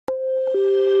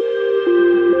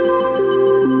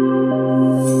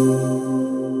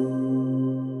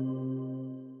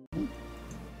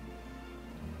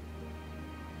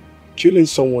Killing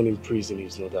someone in prison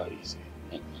is not that easy.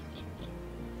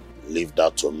 Leave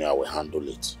that to me, I will handle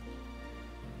it.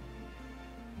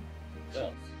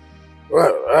 Yeah.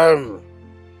 Well,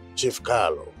 Chief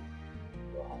Carlo,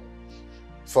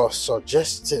 for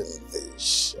suggesting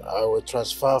this, I will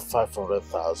transfer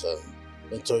 500,000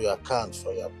 into your account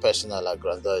for your personal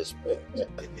aggrandizement.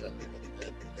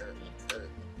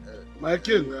 My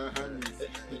king,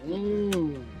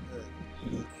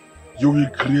 you will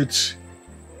create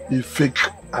a fake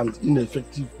and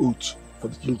ineffective oath for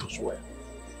the king to swear.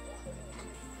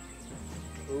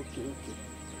 Okay.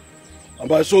 And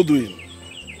by so doing,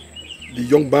 the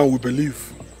young man will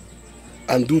believe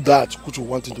and do that which we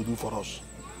want him to do for us.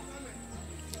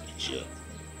 Sure.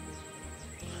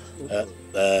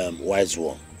 Wise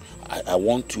one, I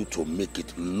want you to make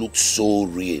it look so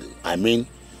real. I mean,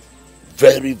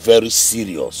 very, very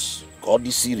serious. God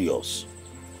is serious.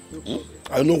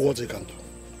 I know what he can do.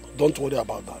 Don't worry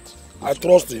about that. I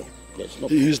trust him. No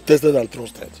he is tested and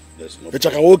trusted. There's no I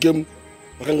can walk him.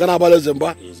 I can gonna balance him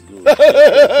back. He's good.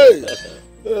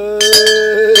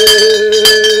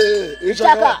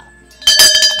 Ichaka!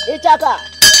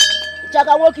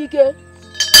 Wokike!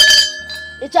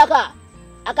 Ichaka!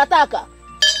 Akataka!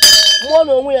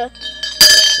 Mono Mwe!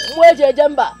 Mweje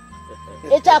Jemba!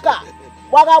 Ichaka!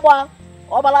 Wagabwa!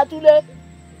 Obalatule!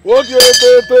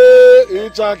 Pepe!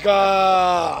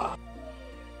 Ichaka!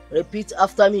 Repeat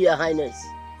after me, Your Highness.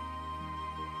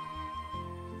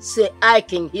 Say, I,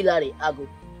 King Hilary Ago.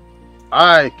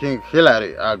 I, King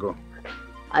Hilary Ago.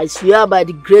 I swear by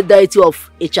the great deity of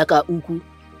Ichaka Uku.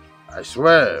 I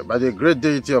swear by the great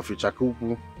deity of Ichaka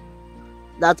Uku.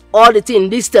 That all the things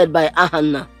listed by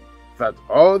Ahanna. That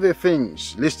all the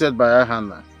things listed by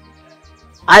Ahanna.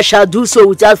 I shall do so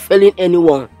without failing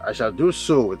anyone. I shall do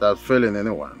so without failing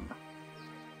anyone.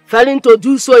 Failing to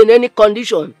do so in any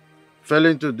condition.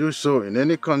 Failing to do so in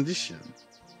any condition.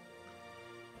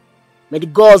 May the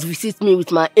gods visit me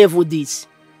with my evil deeds.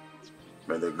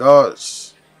 May the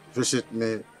gods visit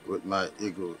me with my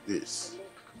evil deeds.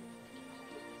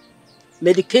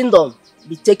 May the kingdom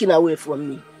be taken away from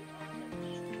me.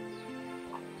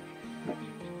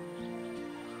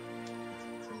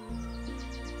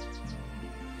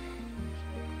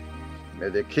 May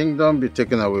the kingdom be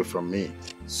taken away from me.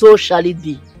 So shall it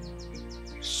be.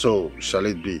 So shall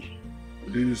it be.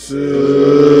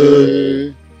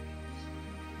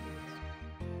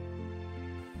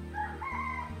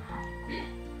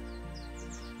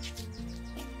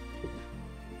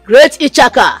 Great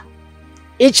Ichaka!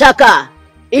 Ichaka!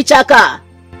 Ichaka!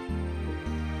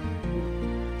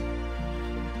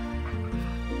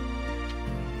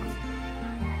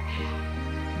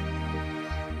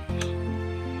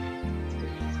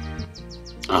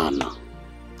 Anna.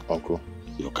 Uncle.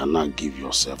 You cannot give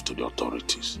yourself to the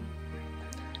authorities.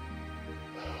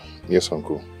 Yes,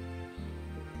 Uncle.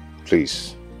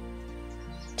 Please,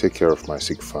 take care of my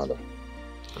sick father.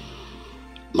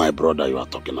 My brother you are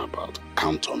talking about,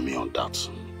 count on me on that.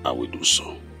 I will do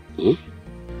so.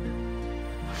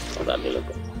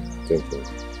 Thank you.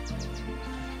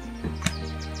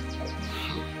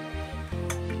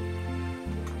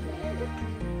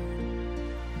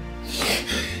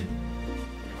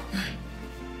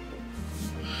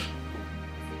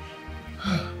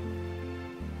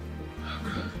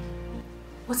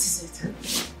 What is it?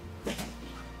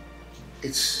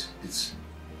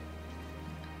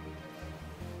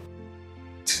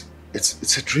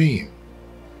 It's a dream.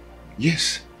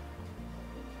 Yes.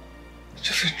 It's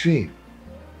just a dream.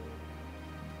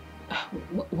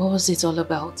 What was it all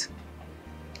about?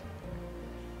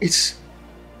 It's...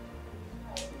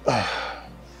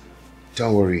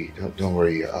 don't worry. Don't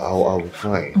worry. I'll be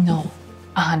fine. No.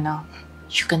 Anna,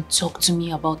 you can talk to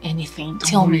me about anything.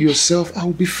 Tell me yourself.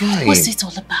 I'll be fine. What's it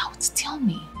all about? Tell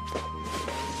me.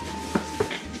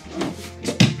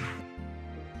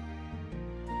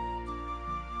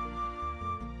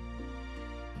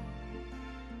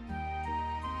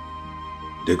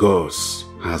 The gods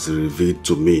has revealed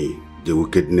to me the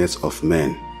wickedness of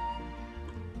men,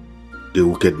 the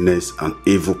wickedness and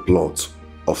evil plot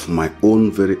of my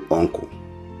own very uncle.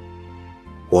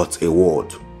 What a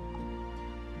word!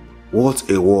 What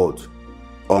a word,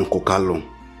 Uncle Carlo.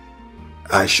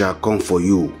 I shall come for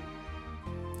you.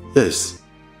 Yes,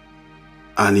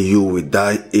 and you will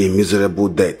die a miserable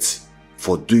death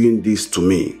for doing this to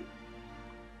me.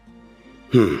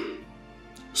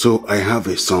 So I have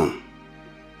a son.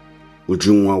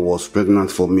 Ujunwa was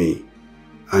pregnant for me,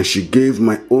 and she gave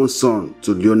my own son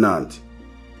to Leonard.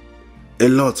 A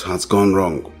lot has gone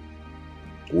wrong.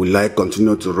 Will I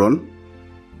continue to run?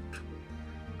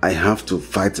 I have to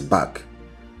fight back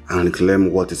and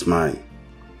reclaim what is mine.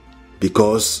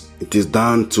 Because it is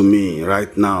down to me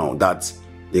right now that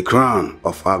the crown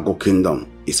of Ago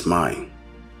Kingdom is mine.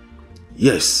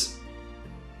 Yes,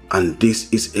 and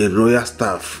this is a royal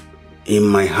staff in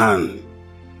my hand.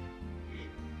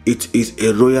 It is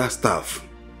a royal staff.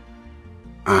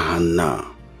 And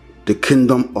now, the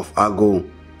kingdom of Ago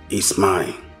is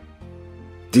mine.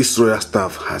 This royal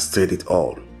staff has said it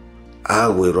all. I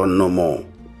will run no more.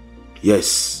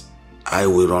 Yes, I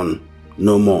will run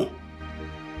no more.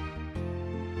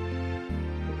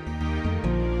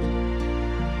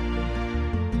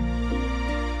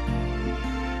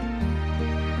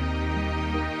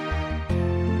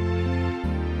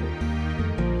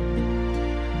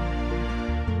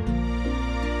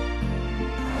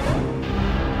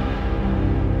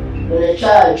 When a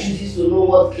child chooses to know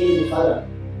what killed the father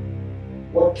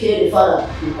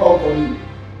will come for you.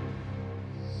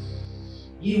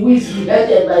 He who is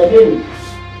beheaded by many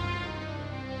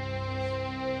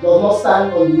does not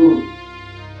stand on the road.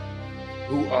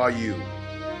 Who are you?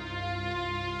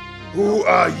 Who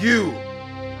are you?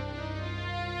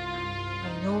 I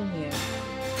know him.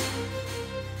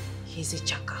 He's a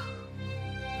chaka.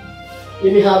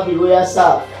 Let me have the royal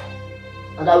staff,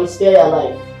 and I will spare your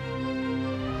life.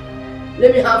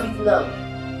 Let me have it now.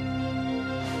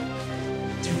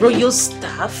 The royal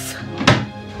staff?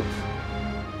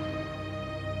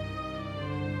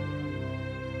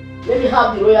 Let me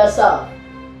have the royal staff,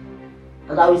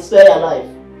 and I will spare your life.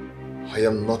 I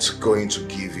am not going to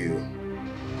give you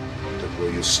the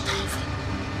royal staff.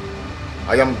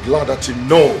 I am glad that you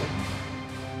know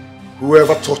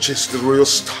whoever touches the royal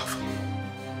staff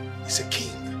is a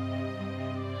king.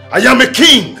 I am a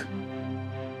king!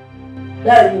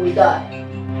 Then you will die.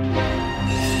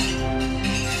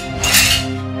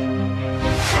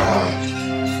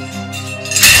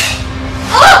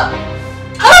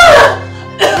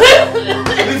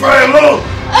 Leave her alone!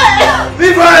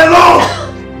 Leave her alone!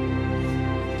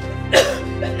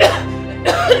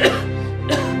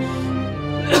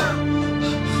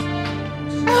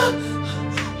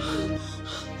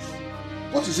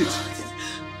 What is it?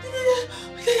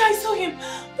 I saw him.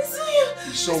 I saw him.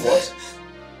 You saw what?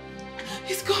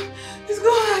 He's gone. He's gone.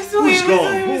 I saw him. Who's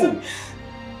gone? Who?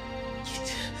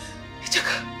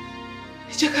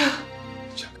 Chaka.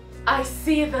 I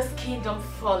see this kingdom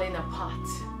falling apart.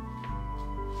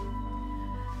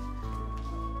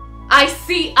 I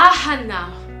see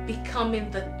Ahana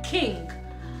becoming the king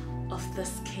of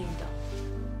this kingdom.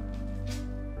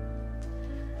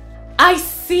 I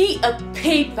see a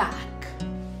payback.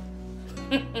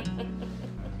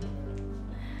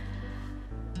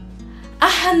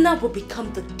 Ahana will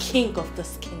become the king of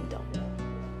this kingdom.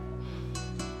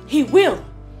 He will.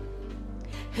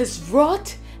 His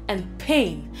wrath and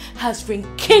pain has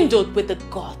rekindled with the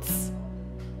gods.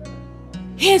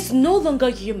 He is no longer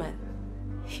human.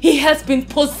 He has been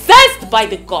possessed by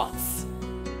the gods.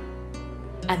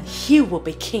 And he will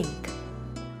be king.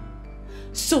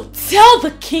 So tell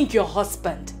the king, your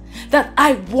husband, that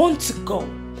I want to go.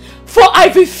 For I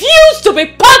refuse to be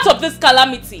part of this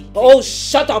calamity. Oh,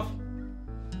 shut up!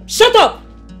 Shut up!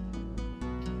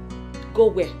 Go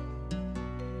where?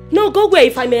 No, go where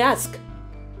if I may ask.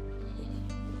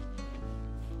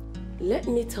 Let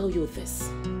me tell you this.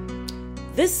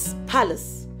 This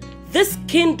palace, this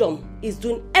kingdom is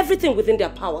doing everything within their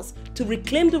powers to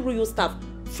reclaim the royal staff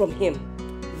from him.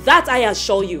 That I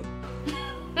assure you.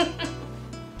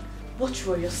 What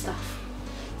royal staff?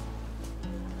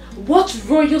 What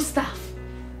royal staff?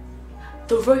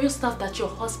 The royal staff that your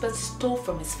husband stole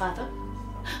from his father?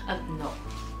 No.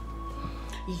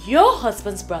 Your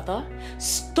husband's brother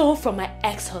stole from my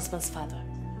ex-husband's father.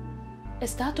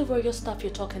 Is that the royal staff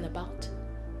you're talking about?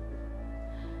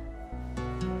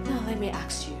 Now let me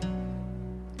ask you.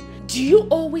 Do you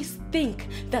always think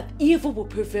that evil will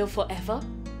prevail forever?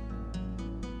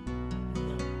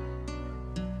 No.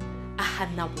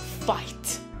 Ahana will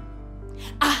fight.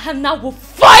 Ahana will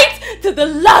fight to the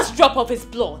last drop of his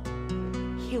blood.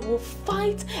 He will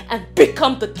fight and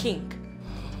become the king.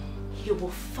 He will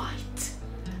fight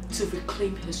to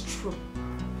reclaim his throne.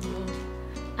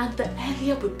 And the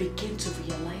earlier we begin to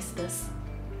realize this,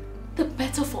 the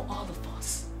better for all of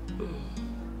us.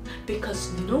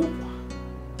 Because no one,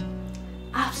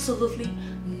 absolutely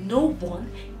no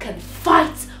one, can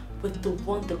fight with the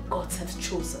one the gods have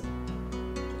chosen.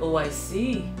 Oh, I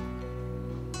see.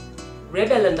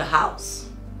 Rebel in the house.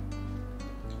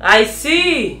 I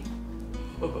see.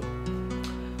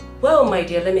 Well, my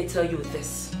dear, let me tell you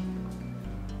this.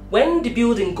 When the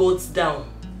building goes down,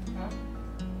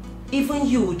 even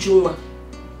you, Juma,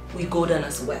 will go down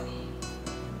as well.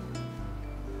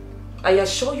 I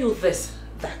assure you this,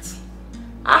 that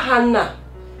Ahana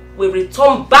will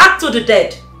return back to the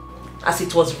dead as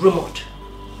it was rumored.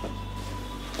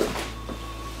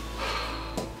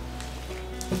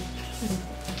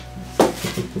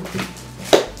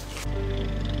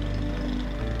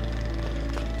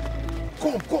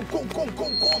 Come.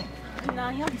 No,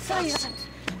 I am tired.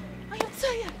 I am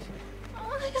tired.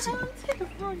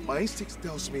 My instinct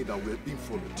tells me that we're being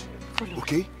followed.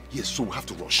 Okay? Yes, so we have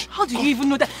to rush. How do you even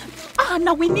know that?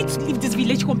 Now we need to leave this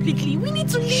village completely. We need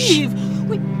to leave.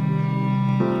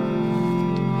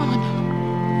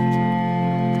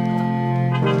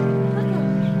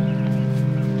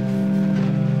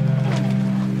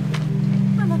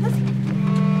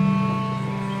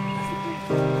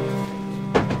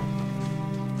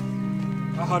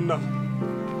 Hannah,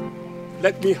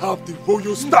 let me have the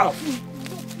royal staff.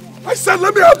 I said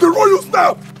let me have the royal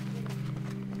staff.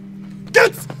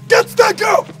 Get that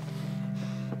girl.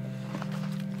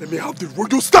 Let me have the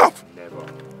royal staff. Never.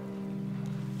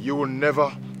 You will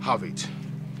never have it.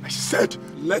 I said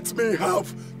let me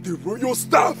have the royal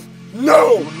staff.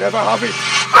 No. You will never have it.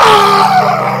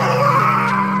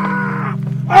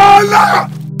 Allah!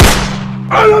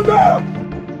 Allah!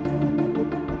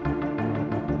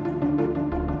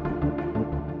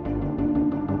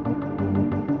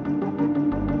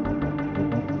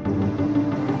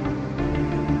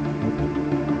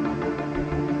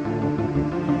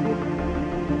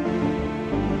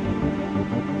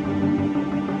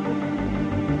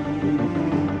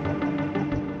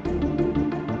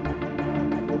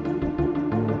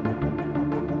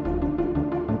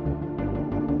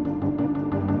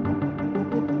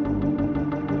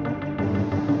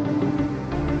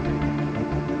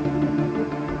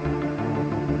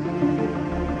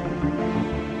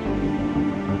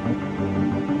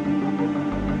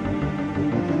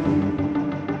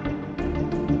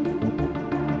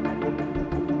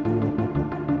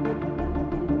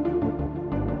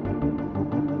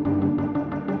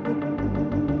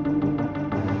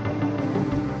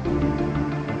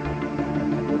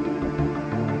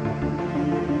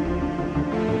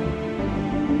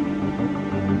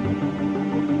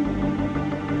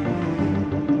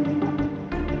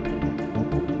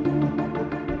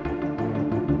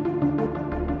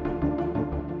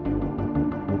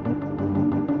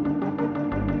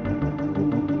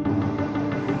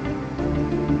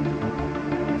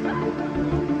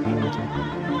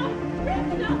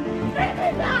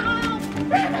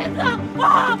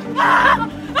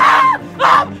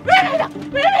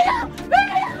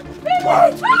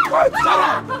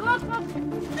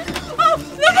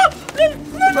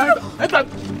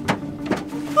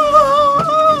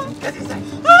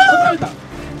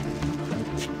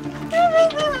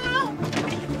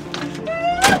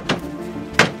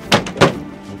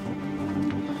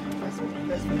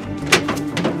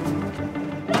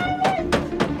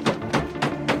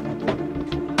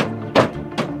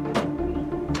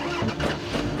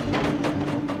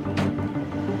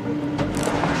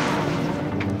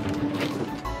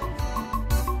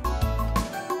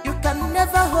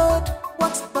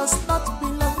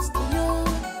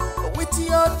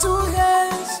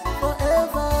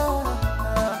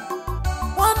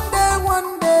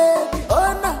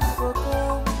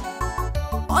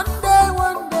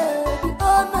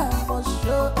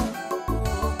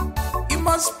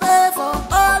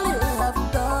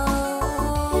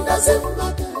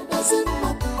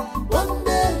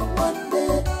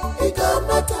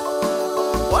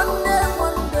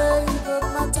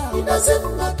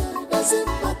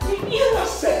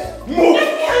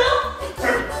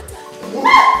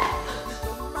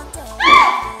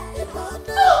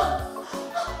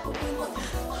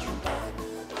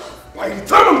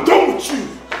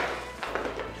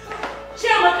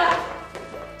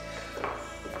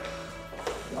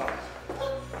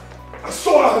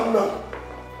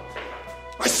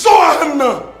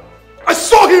 I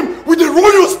saw him with the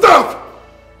royal staff.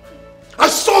 I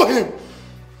saw him.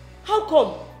 How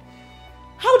come?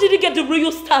 How did he get the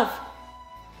royal staff?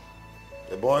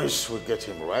 The boys will get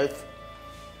him, right?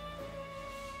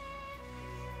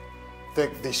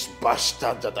 Take this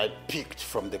bastard that I picked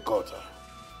from the gutter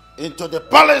into the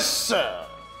palace cell.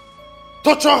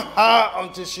 Torture her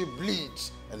until she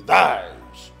bleeds and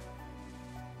dies.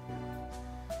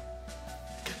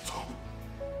 Get up.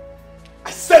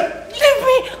 I said, leave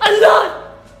me alone!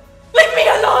 Leave me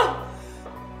alone!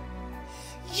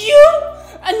 You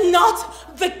are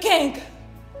not the king.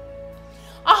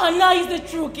 Ahana is the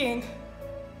true king.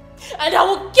 And I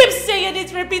will keep saying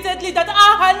it repeatedly that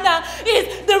Ahana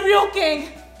is the real king.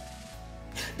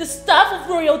 The staff of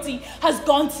royalty has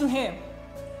gone to him.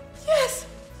 Yes.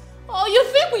 Oh, you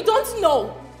think we don't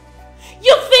know?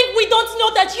 You think we don't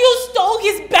know that you stole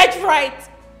his birthright?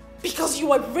 Because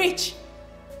you are rich.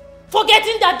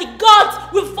 Forgetting that the gods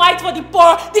will fight for the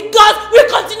poor. The gods will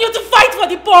continue to fight for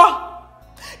the poor.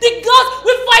 The gods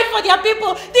will fight for their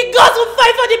people. The gods will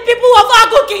fight for the people of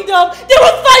Ago Kingdom. They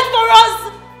will fight for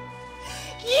us.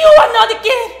 You are not the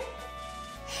king.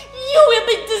 You will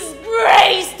be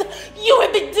disgraced. You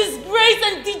will be disgraced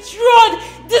and dethroned.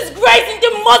 Disgraced in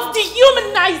the most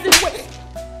dehumanizing way.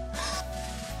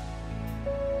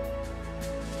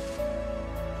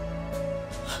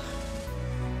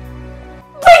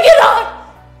 Bring it on!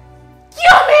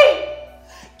 Kill me!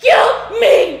 Kill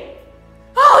me!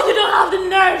 Oh, you don't have the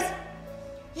nerves!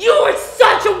 You are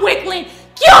such a weakling!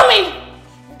 Kill me!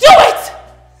 Do it!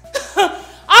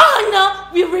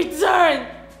 Ahana will return!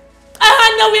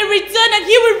 Ahana will return and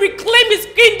he will reclaim his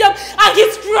kingdom and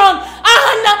his throne!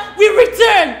 Ahana will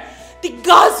return! The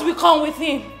gods will come with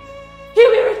him! He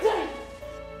will return!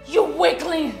 You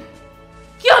weakling!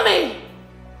 Kill me!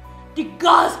 The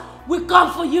gods will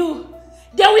come for you!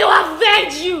 They will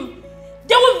avenge you!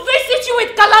 They will visit you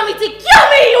with calamity! Kill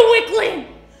me, you weakling!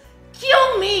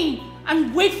 Kill me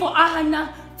and wait for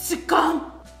Ahana to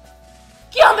come!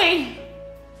 Kill me!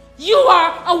 You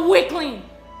are a weakling!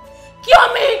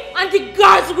 Kill me and the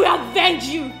gods will avenge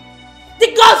you!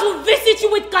 The gods will visit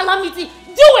you with calamity!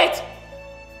 Do it!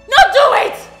 No, do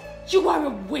it! You are a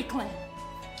weakling!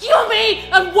 Kill me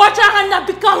and watch Ahana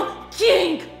become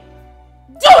king!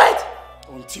 Do it!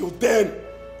 Until then,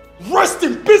 rest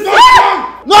in peace!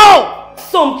 No!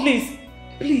 Son, please.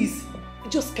 Please.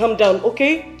 Just calm down,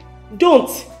 okay? Don't.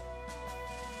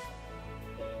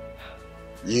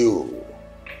 You.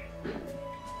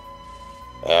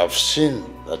 I have seen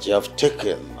that you have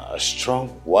taken a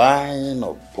strong wine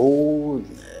of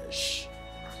boldness.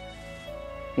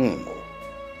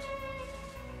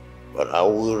 But I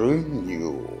will ruin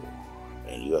you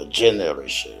and your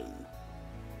generation.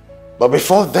 But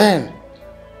before then,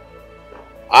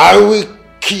 I will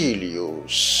kill you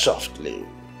softly,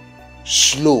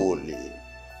 slowly,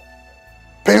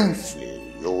 painfully.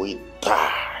 You will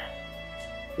die,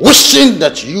 wishing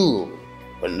that you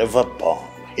were never born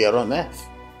here on earth.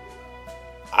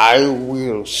 I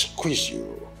will squeeze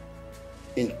you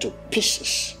into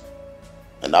pieces,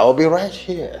 and I will be right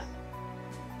here,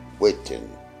 waiting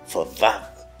for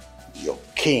that, your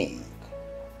king.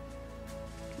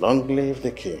 Long live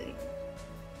the king.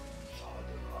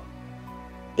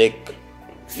 Take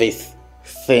this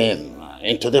thing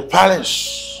into the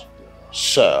palace,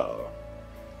 sir.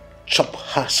 Chop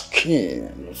her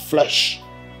skin, flesh,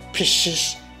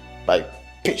 pieces by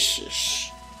pieces,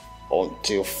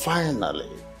 until finally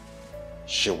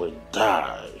she will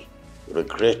die,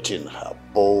 regretting her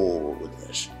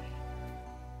boldness.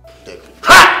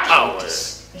 Ha!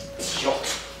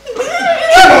 Idiot!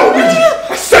 Get out with you!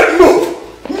 I said move!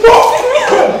 Move!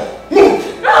 Move!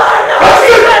 I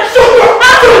said shut up!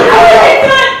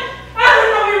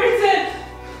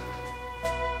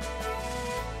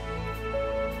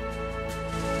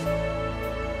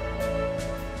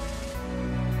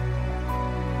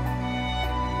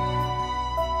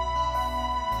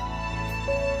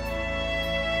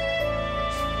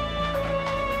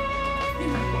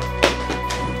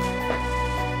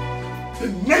 The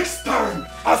next time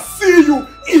I see you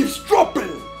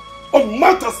eavesdropping on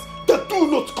matters that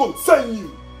do not concern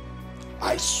you,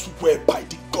 I swear by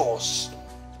the gods,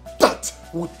 that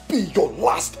would be your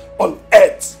last on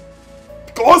earth.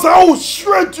 Because I will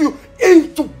shred you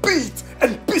into bits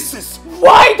and pieces.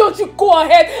 Why don't you go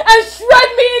ahead and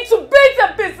shred me into bits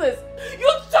and pieces?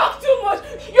 You talk too much.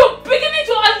 You're beginning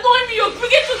to annoy me. You're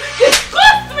beginning to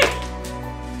disgust me.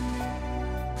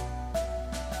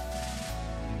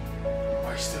 Am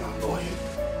I still annoying?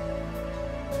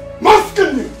 I'm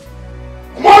asking you.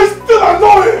 Am I still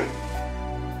annoying?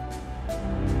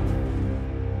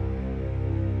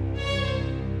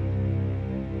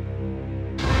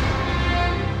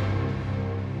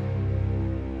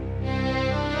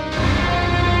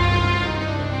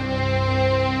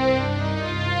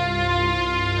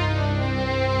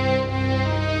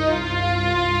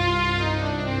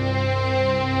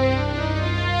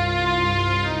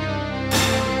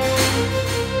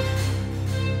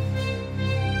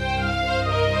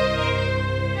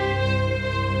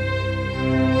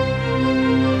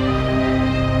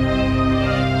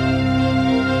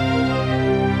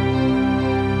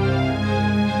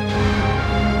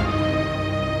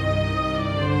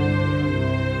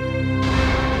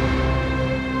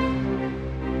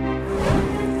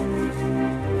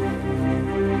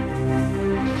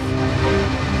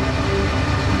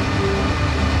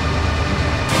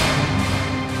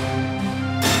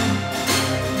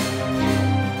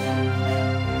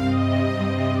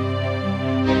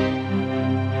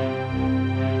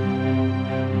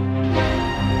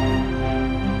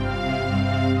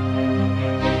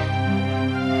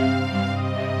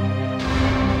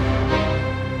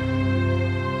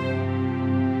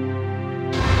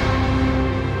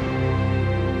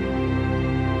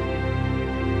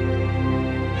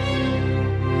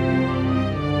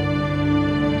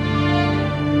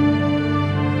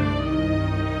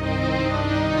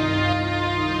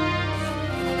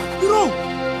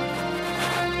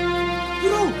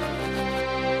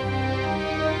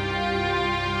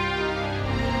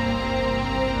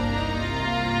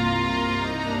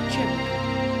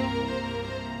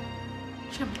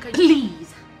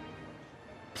 Please,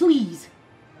 please,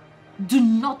 do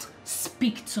not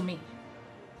speak to me.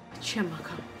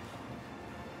 Chiamaka,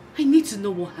 I need to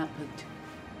know what happened.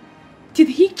 Did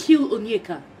he kill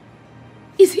Onyeka?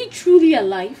 Is he truly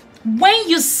alive? When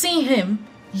you see him,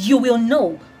 you will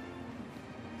know.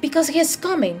 Because he is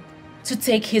coming to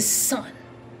take his son.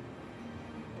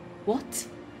 What?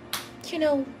 You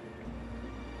know,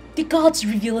 the gods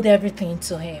revealed everything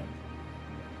to him.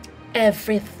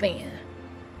 Everything.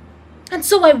 And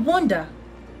so I wonder,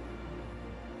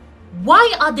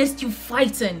 why are they still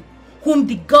fighting whom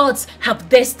the gods have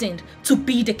destined to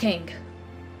be the king?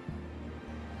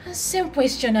 The same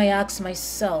question I ask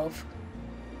myself.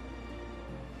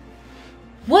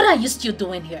 What are you still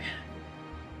doing here?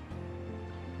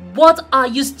 What are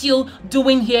you still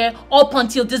doing here up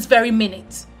until this very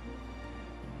minute?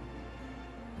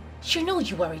 You know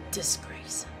you are a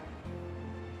disgrace.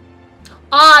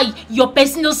 I, your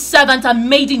personal servant and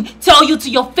maiden, tell you to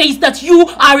your face that you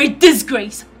are a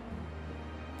disgrace.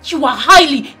 You are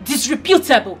highly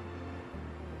disreputable.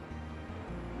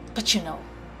 But you know,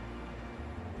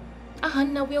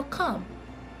 Ahana will come.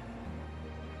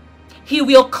 He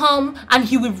will come and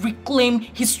he will reclaim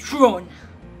his throne.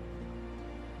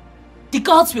 The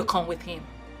gods will come with him.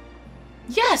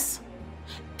 Yes,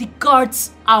 the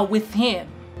gods are with him.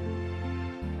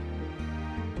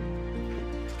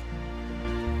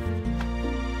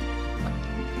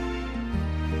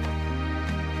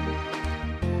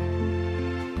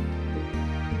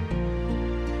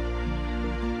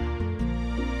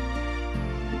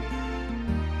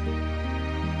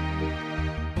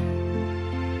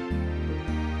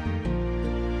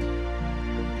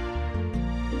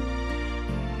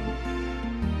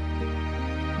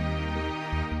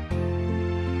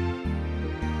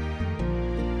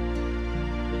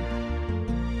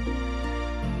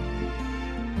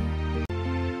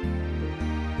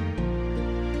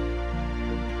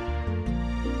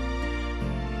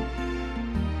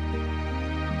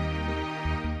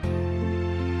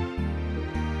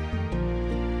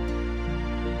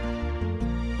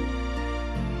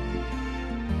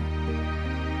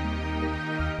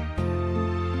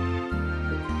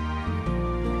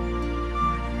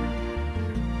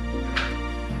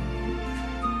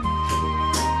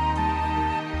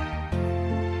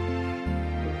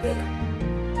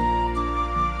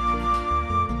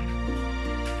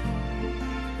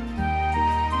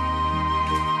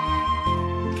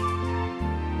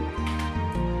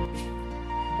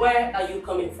 Where are you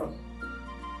coming from?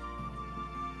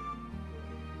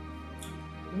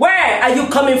 Where are you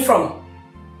coming from?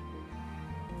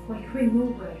 We're going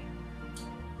nowhere.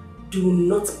 Do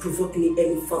not provoke me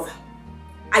any further.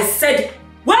 I said,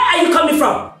 where are you coming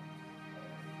from?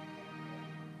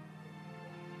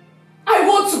 I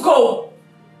want to go.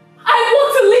 I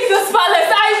want to leave this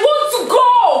palace. I want to go.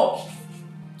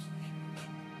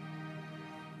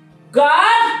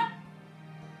 God?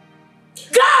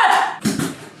 God!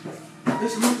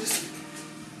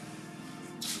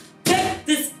 Take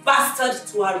this bastard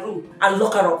to her room and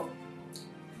lock her up.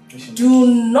 Do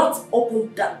not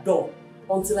open that door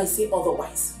until I say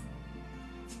otherwise.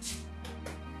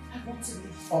 I want to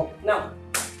leave. Oh, now.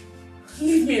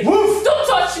 Leave me alone. Move! Don't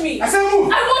touch me! I said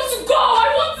move! I want to go!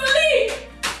 I want to leave!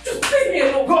 Just leave me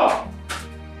alone! Go!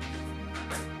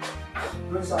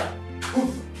 Go inside.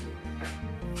 Move!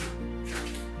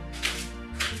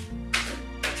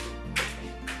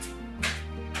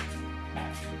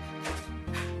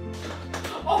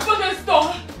 Open this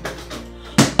door!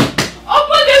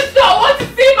 Open this door! I want to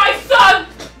see my son!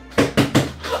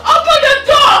 Open the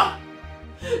door!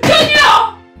 Daniel!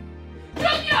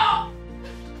 Daniel!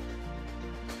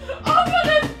 Open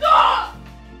this door!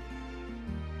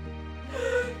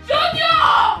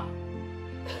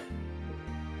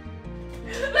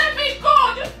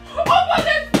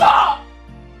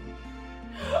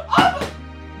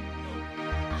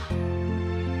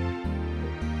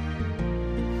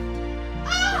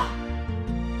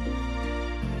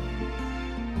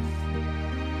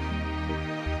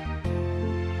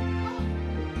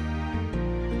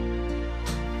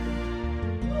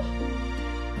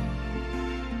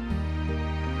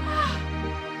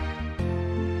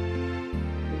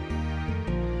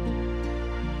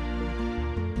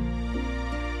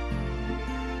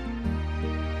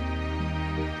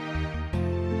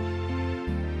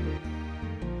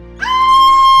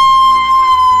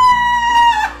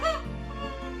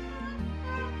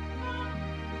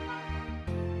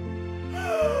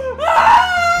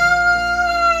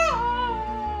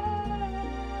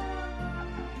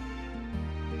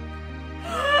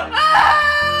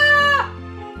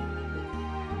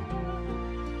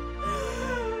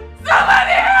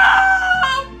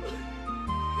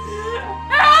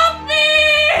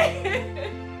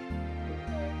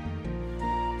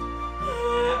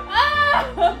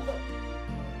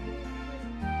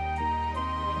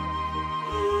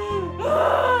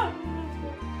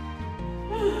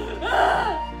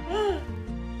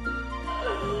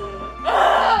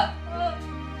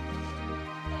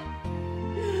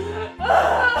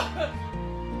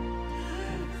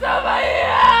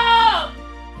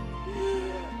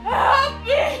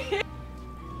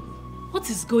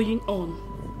 is going on?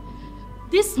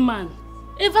 This man,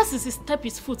 ever since he stepped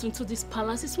his foot into this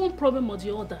palace, it's one problem or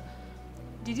the other.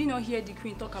 Did you not hear the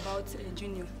queen talk about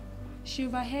Junior? She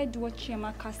overheard what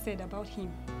Chiamaka said about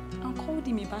him and called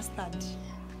him a bastard.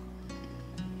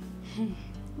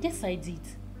 Yes, I did.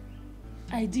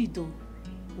 I did though.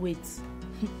 Wait.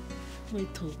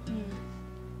 Wait oh.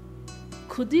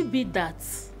 Could it be that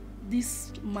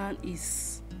this man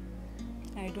is...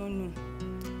 I don't know.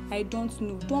 I don't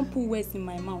know. Don't put words in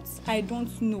my mouth. I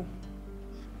don't know.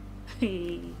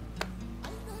 And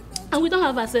we don't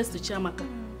have access to Chiamaka.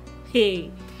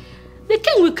 Hey, the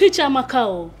king will kill Chiamaka.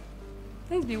 Oh.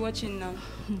 Let's be watching now.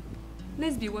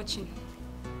 Let's be watching.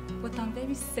 But I'm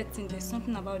very certain there's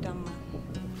something about that man.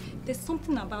 There's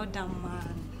something about that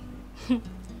man.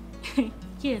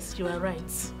 Yes, you are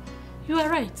right. You are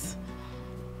right.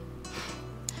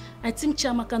 I think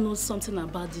Chiamaka knows something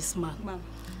about this man. Ma'am.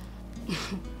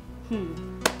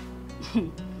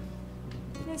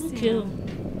 Let's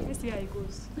see how it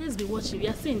goes. Let's be watching. We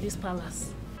are still in this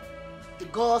palace. The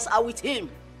gods are with him.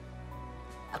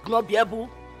 I could not be able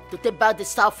to take back the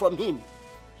staff from him.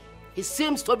 He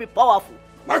seems to be powerful.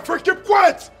 My friend, keep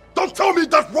quiet! Don't tell me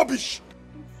that rubbish!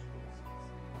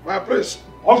 My place.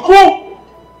 Uncle!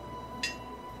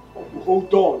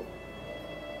 Hold on.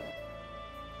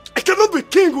 I cannot be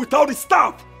king without the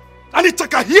staff. And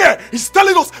Ichaka here is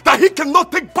telling us that he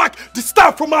cannot take back the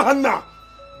staff from Ahana.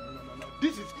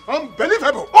 This is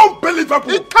unbelievable. Unbelievable.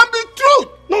 It can't be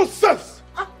true. Nonsense.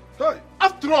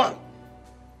 After all,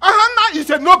 Ahana is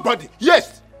a nobody.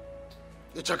 Yes.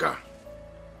 Ichaka,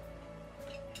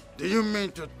 do you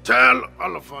mean to tell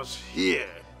all of us here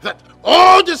that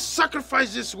all the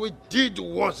sacrifices we did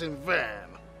was in vain?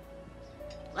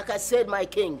 Like I said, my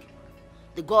king,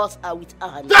 the gods are with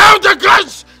Ahana. Tell the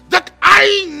gods that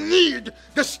I need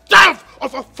the staff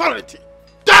of authority.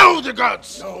 Tell the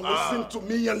gods. Now listen to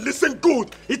me and listen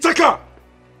good. Ichaka,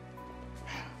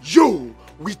 you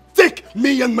will take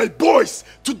me and my boys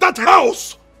to that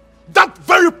house. That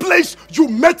very place you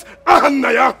met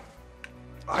Ahanaya.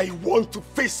 I want to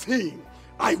face him.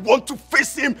 I want to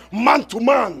face him man to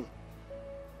man.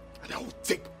 And I will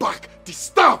take back the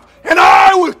staff and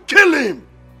I will kill him.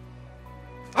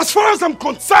 As far as I'm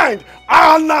concerned,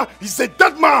 Ahana is a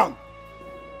dead man.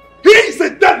 He is a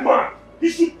dead man. He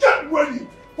should get ready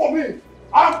for me.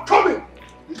 I'm coming.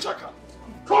 Ichaka,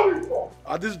 I'm coming for.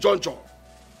 At this juncture,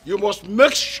 you must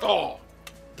make sure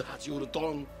that you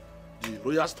return the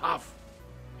royal staff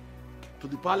to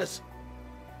the palace.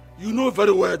 You know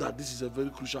very well that this is a very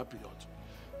crucial period.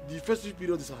 The festive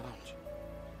period is around.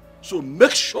 So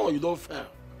make sure you don't fail.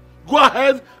 Go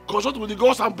ahead, consult with the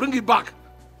gods and bring it back.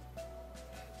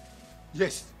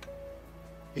 Yes,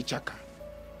 Ichaka.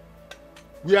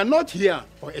 We are not here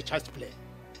for a child's play.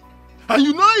 And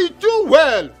you know it too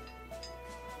well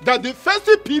that the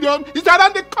festive period is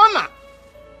around the corner.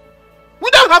 We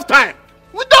don't have time.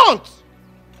 We don't.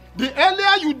 The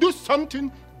earlier you do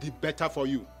something, the better for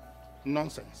you.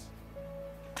 Nonsense.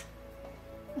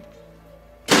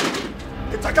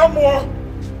 Ichaka,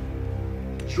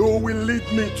 you will lead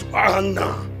me to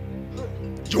Ahana.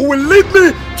 You will lead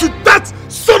me to that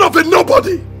son of a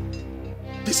nobody.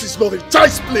 This is not a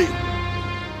child's play.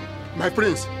 My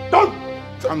prince, don't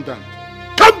calm down.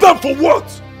 Calm down for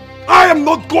what? I am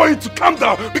not going to calm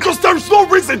down because there is no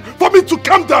reason for me to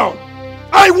calm down.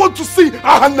 I want to see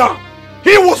Ahana.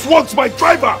 He was once my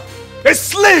driver. A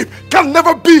slave can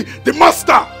never be the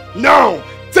master. Now,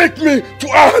 take me to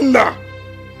Ahana.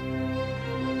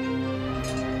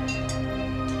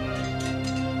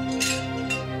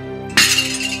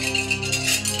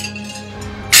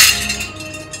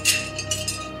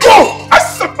 Go! I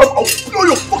said I'll blow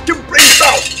your fucking brains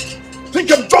out.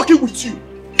 Think I'm joking with you?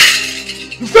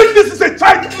 You think this is a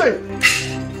child's play?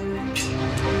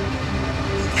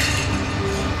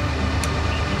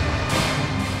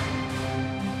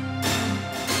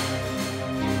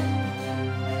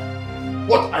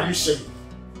 What are you saying?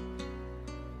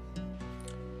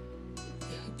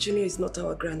 Junior is not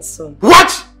our grandson.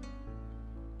 What?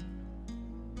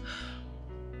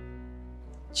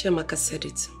 Chiamaka said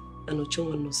it, and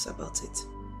Ochonwa knows about it.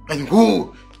 And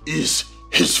who is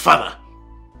his father?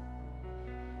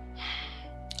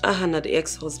 Ahana, the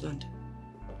ex-husband.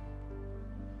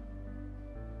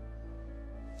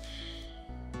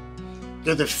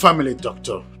 Get the family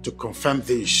doctor to confirm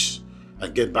this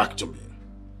and get back to me.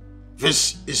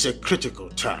 This is a critical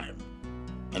time,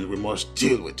 and we must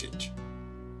deal with it.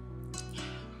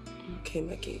 Okay,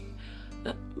 my king.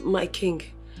 My king,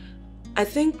 I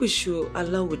think we should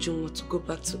allow Ujunwa to go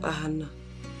back to Ahana.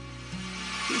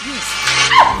 Yes.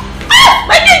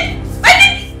 My king! My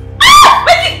king!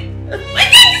 My king! My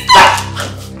king! Stop!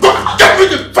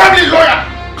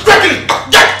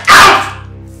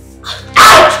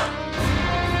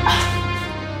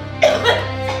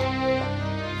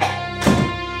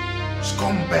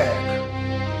 Scumbag!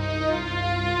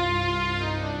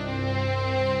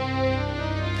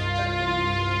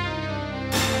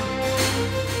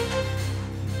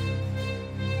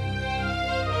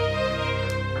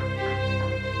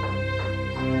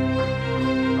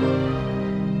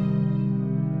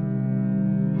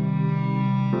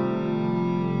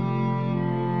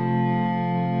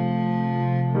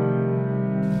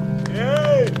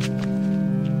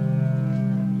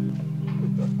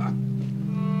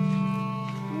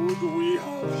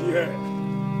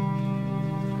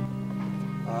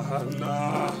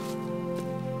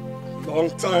 Long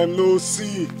time no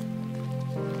see.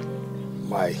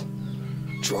 My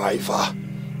driver,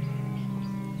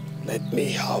 let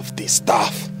me have the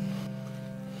staff.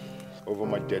 Over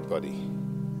my dead body.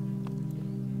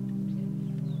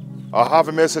 I have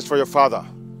a message for your father.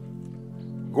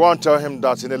 Go and tell him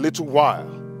that in a little while,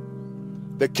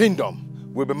 the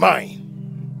kingdom will be mine.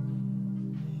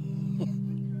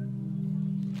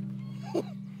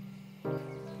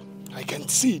 I can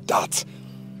see that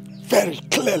very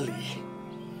clearly.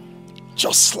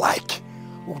 Just like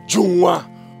Ujunwa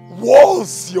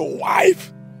was your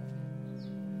wife.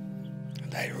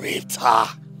 And I raped her.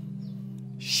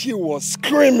 She was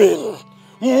screaming,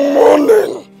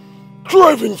 moaning,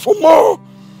 craving for more.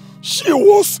 She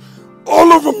was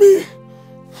all over me.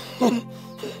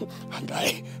 And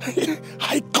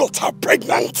I got her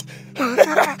pregnant.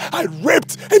 I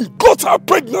raped and got her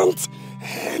pregnant.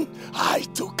 And I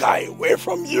took her away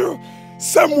from you.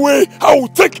 Same way I will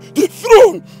take the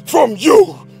throne from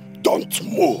you. Don't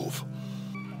move.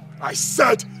 I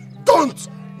said, don't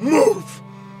move.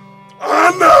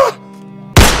 Anna!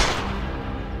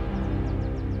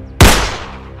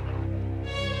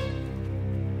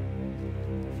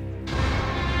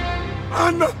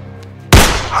 Anna!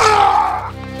 Ah!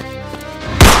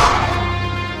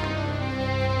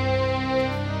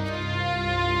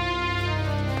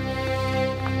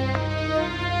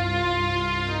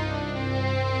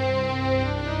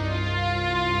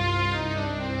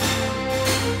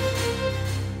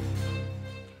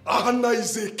 Anna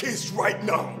is a case right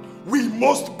now. We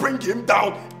must bring him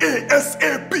down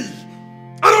ASAP.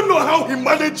 I don't know how he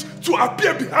managed to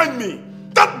appear behind me.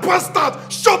 That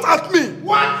bastard shot at me.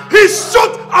 What? He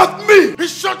shot at me. He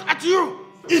shot at you.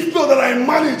 If not that I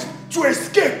managed to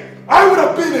escape, I would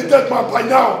have been a dead man by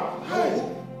now.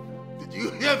 No. Did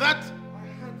you hear that?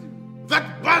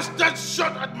 That bastard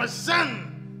shot at my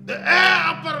son, the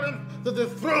heir apparent to the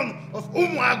throne of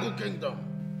Umuagu Kingdom.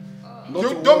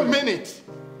 You don't mean it.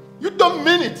 You don't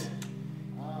mean it.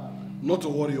 Not to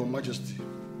worry, Your Majesty.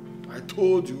 I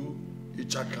told you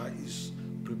Ichaka is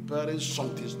preparing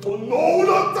something. Oh no,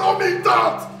 don't tell me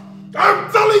that!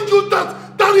 I'm telling you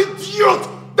that that idiot,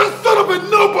 that son of a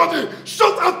nobody,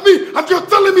 shot at me and you're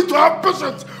telling me to have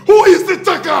patience. Who is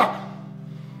Ichaka?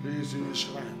 He is in his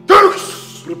shrine.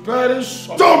 Preparing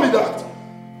something. Tell me that!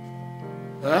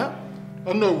 Huh?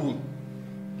 Oh no.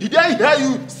 Did I hear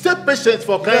you say patience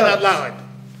for crying out loud?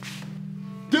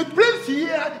 The prince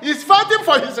here is fighting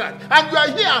for his right, and you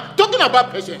are here talking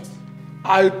about patience.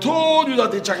 I told you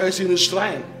that the Ichaka is in his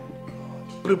shrine,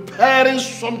 preparing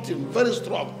something very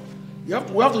strong. We have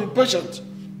to be patient.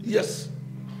 Yes.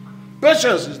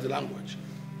 Patience is the language.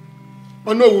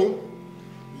 Oh no.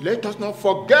 Let us not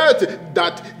forget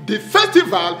that the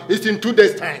festival is in 2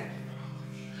 days' time.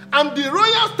 And the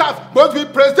royal staff must be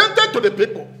presented to the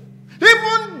people.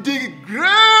 Even the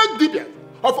great Libyan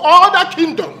of all the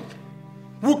kingdoms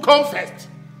will come first.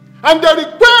 And they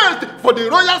request for the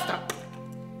royal staff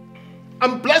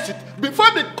and bless it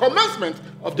before the commencement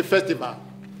of the festival.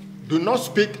 Do not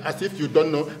speak as if you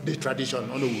don't know the tradition.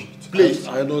 Please.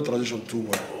 I know tradition too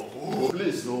well. Oh,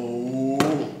 please. No.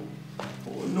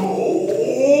 Oh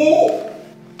no.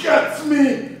 Get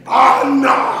me,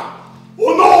 Anna.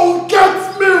 Oh no,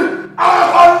 get me,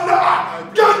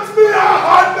 Anna. Get me,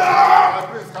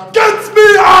 Anna. Get me,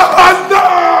 Anna.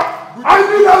 I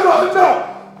need Anna.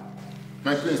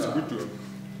 My prince, good to you.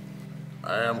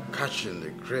 I am catching the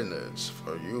grenades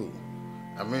for you.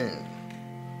 I mean,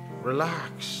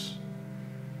 relax.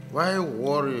 Why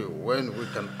worry when we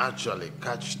can actually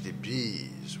catch the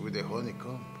bees with the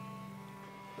honeycomb?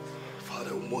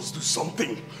 Father, we must do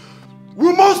something.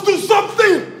 We must do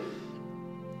something!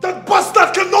 That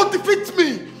bastard cannot defeat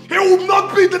me! He will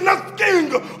not be the next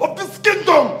king of this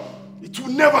kingdom! It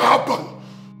will never happen!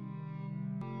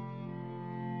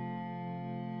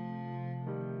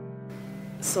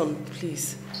 Son,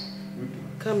 please.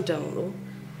 Calm down, oh?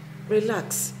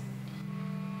 Relax.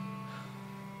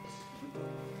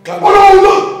 Calm down. Oh,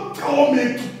 no! Don't tell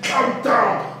me to calm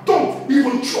down! Don't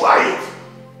even try it!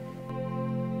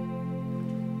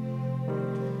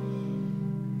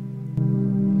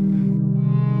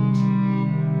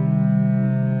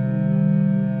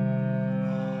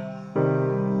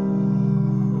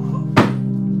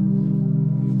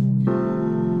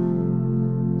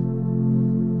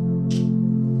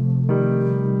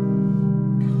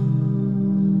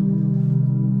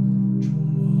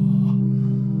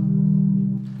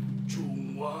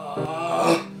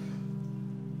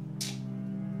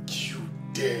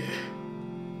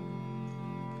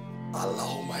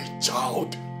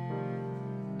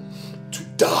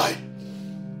 die,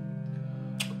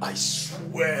 I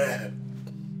swear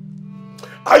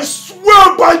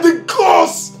by the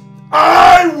gods,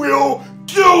 I will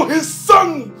kill his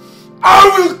son. I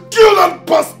will kill that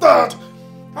bastard.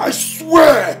 I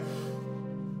swear.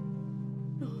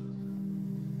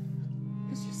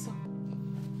 It's your son.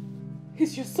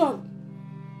 He's your son.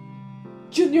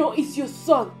 Junior is your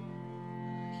son.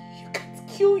 You can't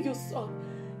kill your son.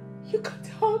 You can't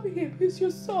harm him. He's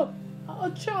your son. Our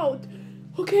child.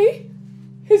 Okay?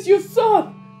 He's your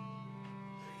son.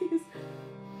 Please.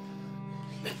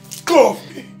 Let go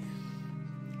of me.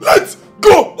 Let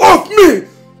go of me.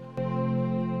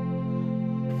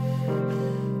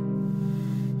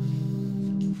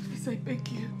 Please, I beg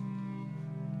you.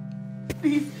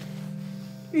 Please.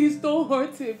 Please don't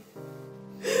hurt him.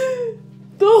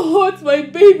 Don't hurt my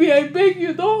baby. I beg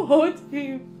you. Don't hurt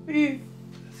him. Please.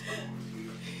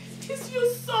 He's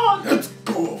your son. Let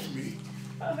go of me.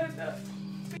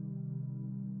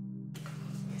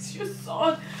 It's your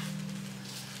son.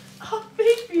 Our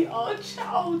baby, our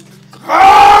child.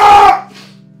 Ah!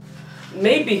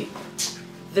 Maybe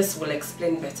this will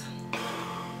explain better.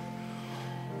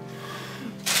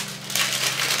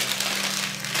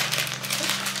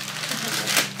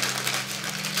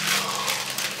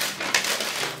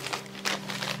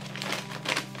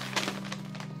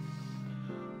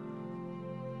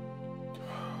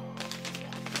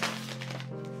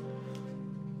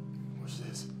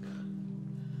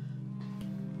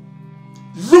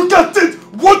 Look at it!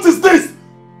 What is this?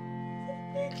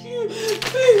 Thank you.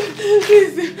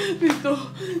 Please,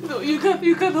 no, you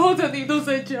can't hurt an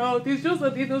innocent child. He's just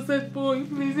an innocent boy.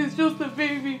 Please, it's just a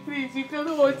baby. Please, you can't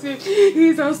hurt him.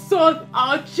 He's our son,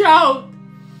 our child.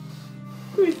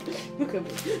 Please, look at me.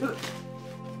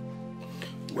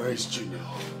 Where is Junior?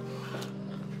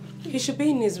 He should be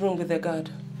in his room with the guard.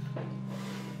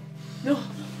 No,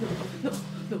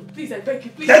 please, I beg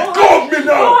you, please. Let go of me now!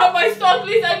 Don't have my son,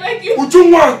 please, I beg you.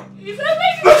 Ujungwa! Please, I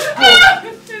beg you. Let's go!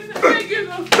 Please, I beg you.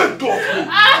 Let go of me!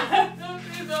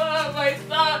 Please don't have my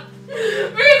son.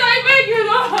 Please, I beg you,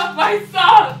 don't have my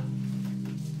son.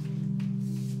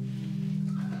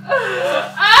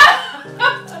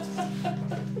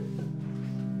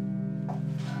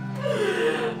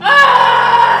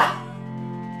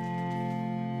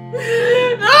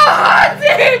 Don't hurt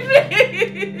him,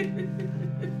 please.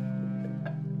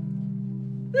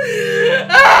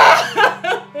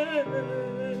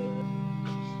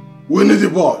 We need the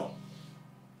boy.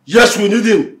 Yes, we need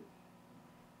him.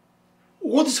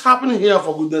 What is happening here,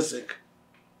 for goodness sake?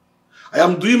 I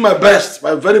am doing my best,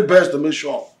 my very best, to make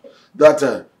sure that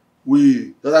I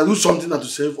do something to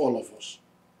save all of us.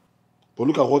 But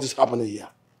look at what is happening here.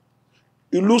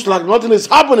 It looks like nothing is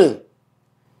happening.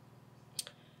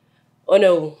 Oh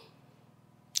no.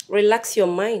 Relax your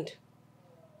mind.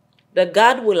 The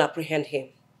guard will apprehend him.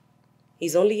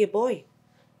 He's only a boy.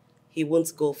 He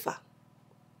won't go far.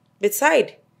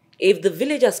 Besides, if the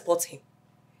villagers spot him,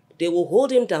 they will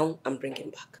hold him down and bring him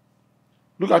back.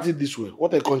 Look at it this way.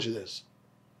 What a coincidence.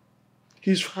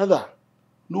 His father,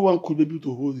 no one could be able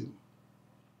to hold him.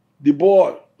 The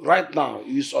boy, right now,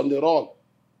 is on the run.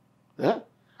 Yeah?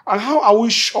 And how are we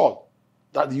sure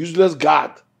that the useless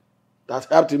guard that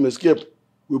helped him escape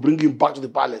will bring him back to the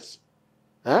palace?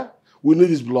 Yeah? We need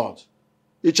his blood.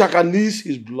 Ichaka needs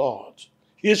his blood.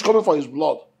 He is coming for his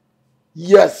blood.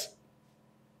 Yes.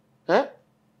 Eh?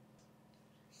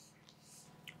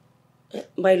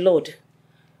 My lord,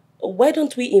 why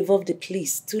don't we involve the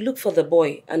police to look for the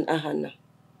boy and Ahana?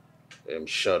 I'm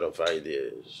short of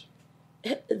ideas.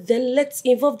 Then let's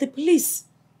involve the police.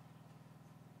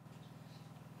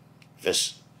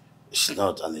 This is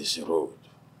not an easy road.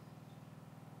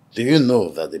 Do you know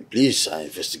that the police are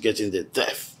investigating the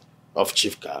death of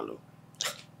Chief Kalu?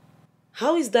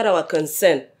 How is that our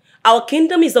concern? Our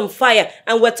kingdom is on fire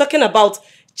and we're talking about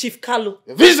Chief Kalu.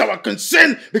 This is our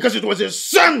concern because it was his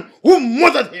son who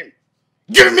murdered him.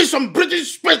 Give me some breathing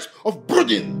space of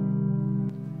brooding.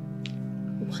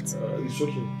 What? It's okay. It's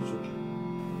okay.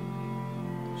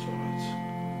 It's alright.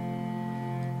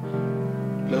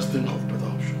 Let's think of a better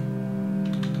option.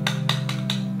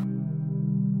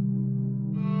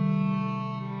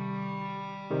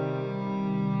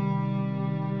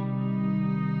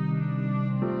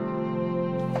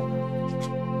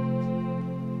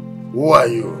 Who are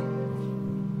you?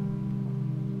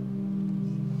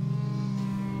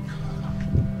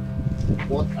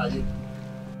 What are you?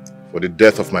 For the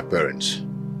death of my parents.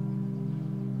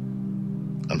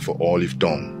 And for all you've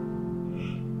done.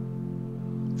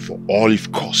 For all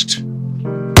you've cost.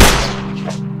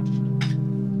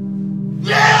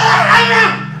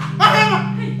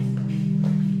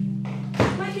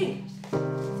 My king!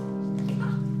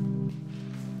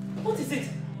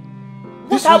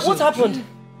 What happened?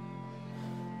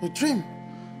 A dream.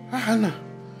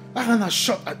 Ahana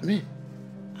shot at me.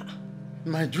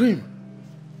 My dream.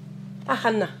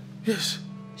 Ahana? Yes.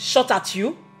 Shot at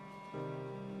you?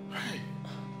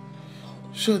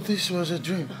 So this was a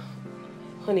dream.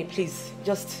 Honey, please,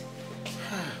 just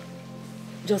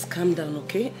calm down,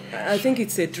 okay? I think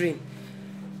it's a dream.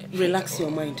 Relax your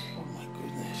mind. Oh my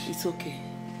goodness. It's okay.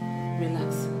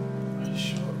 Relax. Are you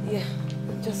sure? Yeah,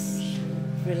 just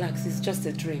relax. It's just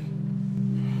a dream.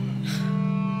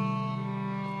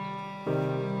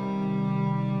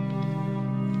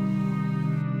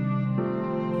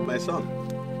 My son,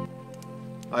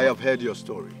 I have heard your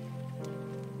story.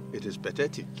 It is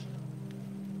pathetic.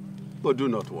 But do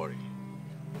not worry.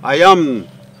 I am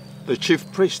the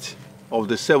chief priest of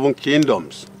the 7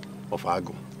 kingdoms of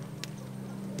Agu.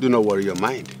 Do not worry your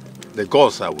mind. The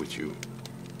gods are with you.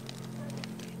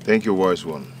 Thank you, wise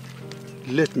one.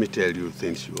 Let me tell you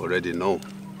things you already know.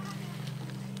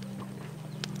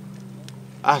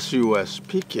 As you were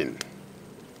speaking,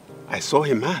 I saw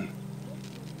a man.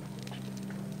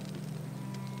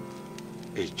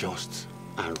 A just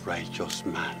and righteous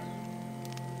man.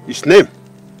 His name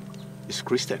is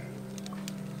Christian.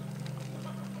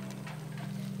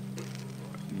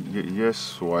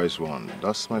 Yes, wise one.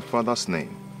 That's my father's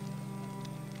name.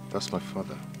 That's my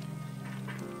father.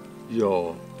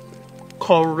 Your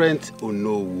current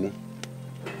Onowu,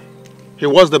 he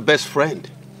was the best friend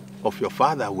of your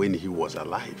father when he was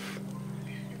alive.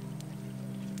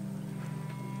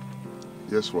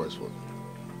 Yes, wise one.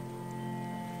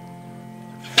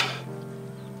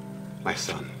 My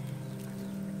son,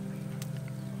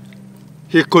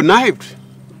 he connived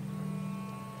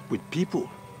with people.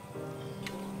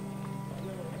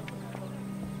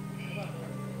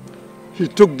 He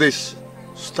took this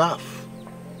staff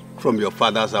from your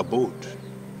father's abode,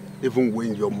 even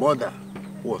when your mother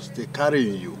was still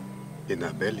carrying you in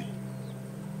her belly.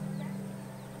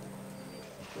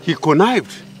 He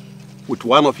connived with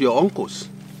one of your uncles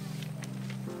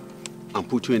and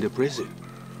put you in the prison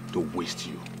to waste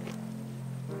you.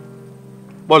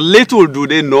 But little do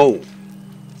they know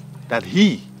that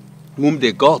he whom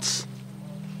the gods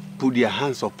put their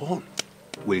hands upon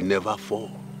will never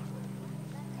fall.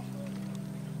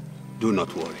 Do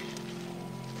not worry.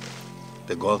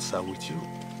 The gods are with you.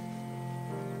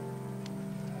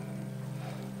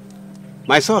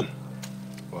 My son,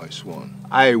 wise one,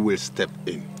 I will step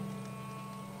in.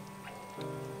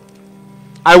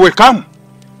 I will come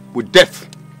with death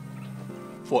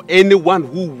for anyone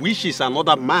who wishes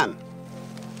another man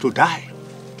to die.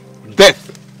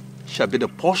 Death shall be the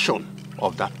portion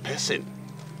of that person.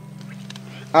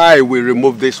 I will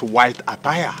remove this white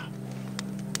attire.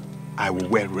 I will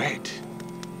wear red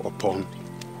upon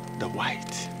the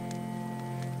white.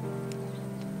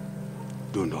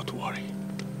 Do not worry.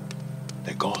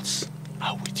 The gods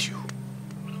are with you.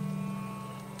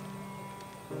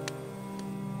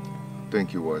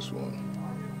 Thank you, wise one.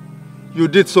 You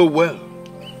did so well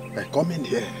by coming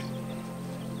here.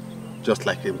 Just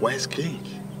like a wise king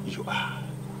you are.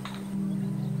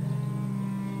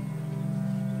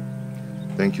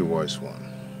 Thank you, wise one.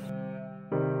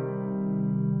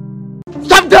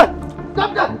 Stop that!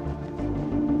 Stop that!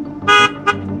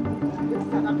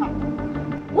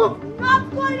 Move!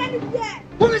 Not going anywhere!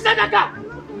 Move inside that car!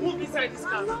 Move inside this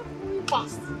car!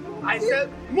 Fast! I said,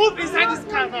 move inside this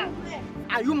car now!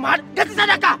 Are you mad? Get inside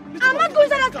that car! I'm not going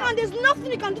inside that car and there's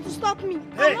nothing you can do to stop me.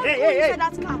 I'm not going inside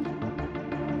that car.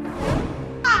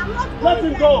 I'm not going Let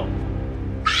him go!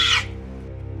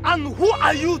 And who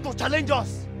are you to challenge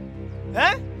us?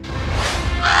 Eh?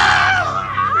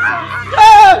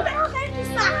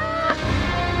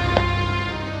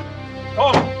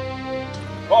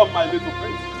 Come, my little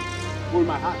prince. Hold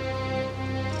my hand.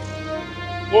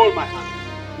 Hold my hand.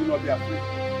 Do not be afraid.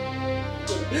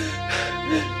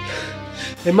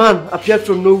 A man appeared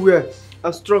from nowhere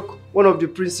and struck one of the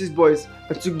prince's boys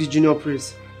and took the junior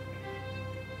prince.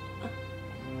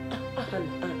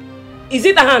 Is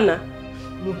it Ahana?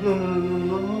 No,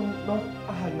 not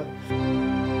Ahana.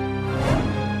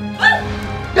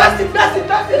 That's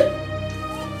it!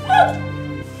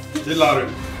 Hilary,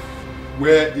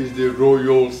 where is the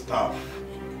royal staff?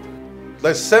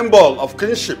 The symbol of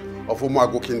kinship of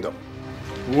Umago Kingdom.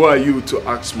 Who are you to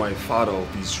ask my father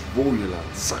of his royal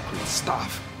and sacred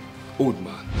staff, old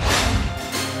man?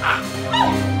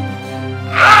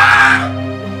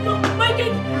 No, my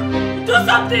king! Do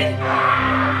something!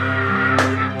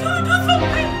 Do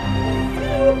something!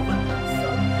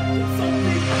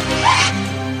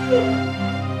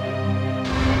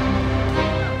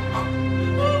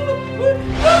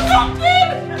 Do something!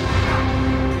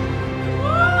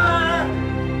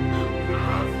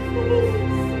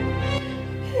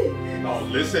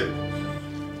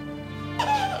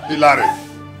 Hilary,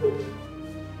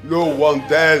 no one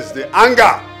dares the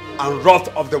anger and wrath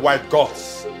of the white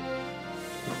gods.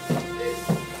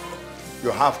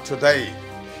 You have today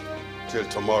till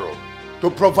tomorrow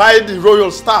to provide the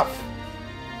royal staff,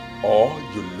 or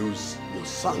you lose your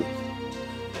son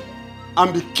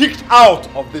and be kicked out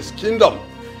of this kingdom.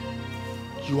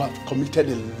 You have committed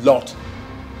a lot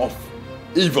of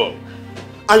evil,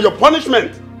 and your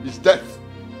punishment is death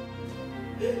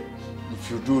if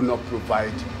you do not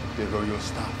provide the royal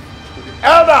staff to the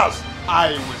elders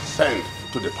I will send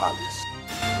to the palace.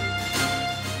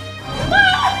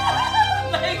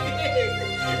 My God!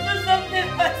 Do something,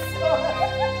 my son!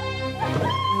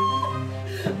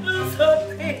 Do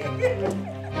something!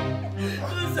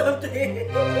 Do something!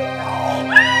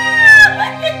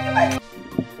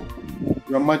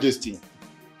 Your Majesty,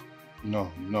 no.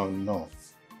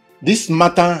 This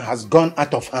matter has gone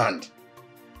out of hand.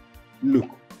 Look,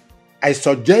 I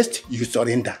suggest you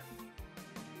surrender.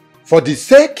 For the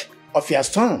sake of your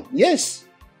son, yes.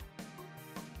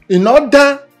 In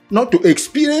order not to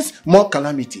experience more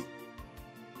calamity.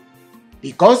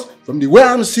 Because from the way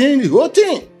I'm seeing the whole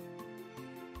thing,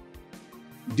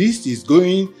 this is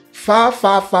going far,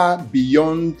 far, far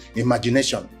beyond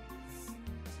imagination.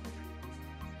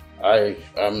 I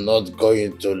am not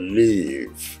going to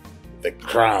leave the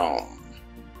crown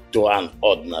to an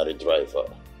ordinary driver.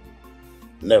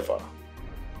 Never.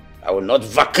 I will not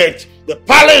vacate the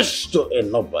palace to a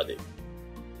nobody.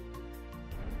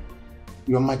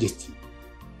 Your Majesty,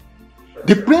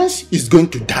 the prince is going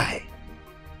to die.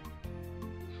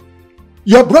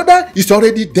 Your brother is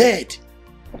already dead.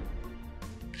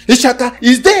 Ishaka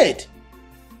is dead.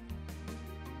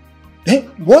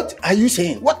 What are you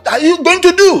saying? What are you going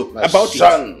to do about it? My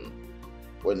son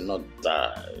will not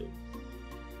die.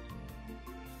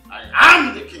 I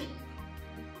am the king.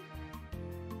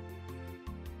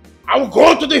 I will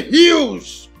go to the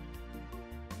hills.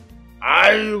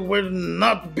 I will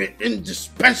not be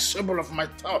indispensable of my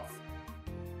thought.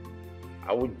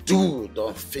 I will do the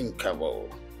unthinkable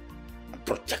and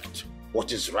protect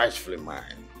what is rightfully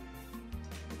mine.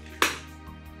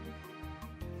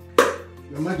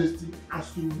 Your Majesty,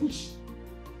 as you wish.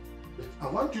 I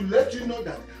want to let you know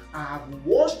that I have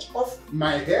washed off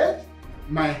my head,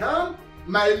 my hand,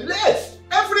 my legs,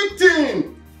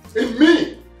 everything in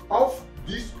me of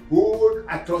these whole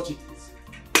atrocities.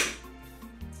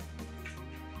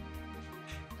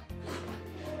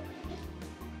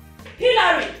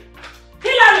 Hilary!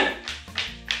 Hilary!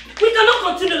 We cannot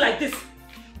continue like this.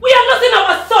 We are losing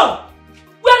our son.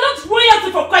 We are not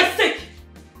royalty, for Christ's sake.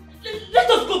 Let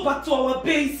us go back to our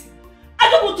base. I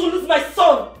don't want to lose my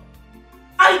son.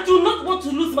 I do not want to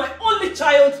lose my only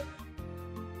child.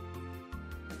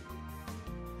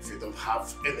 If you don't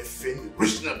have anything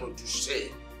reasonable to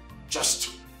say,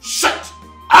 just shut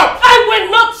up! I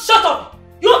will not shut up!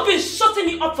 You have been shutting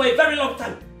me up for a very long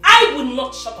time. I will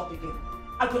not shut up again.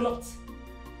 I will not.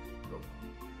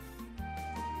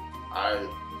 I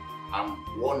am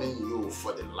warning you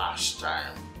for the last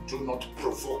time. Do not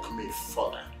provoke me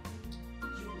further.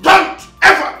 Don't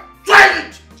ever try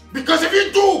it! Because if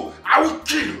you do, I will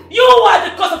kill you! You are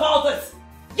the cause of all this!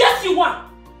 Yes, you are!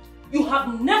 You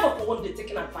have never for one day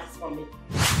taken advice from me.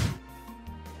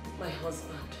 My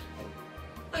husband,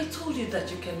 I told you that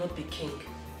you cannot be king.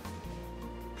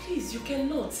 Please, you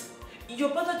cannot. Your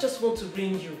brother just wants to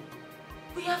bring you.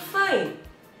 We are fine.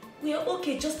 We are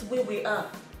okay just the way we are.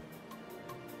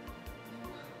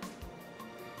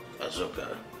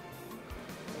 Azoka,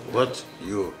 what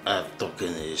you are talking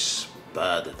is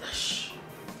bad,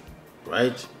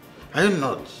 right? Are you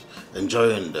not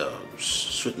enjoying the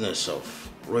sweetness of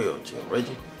royalty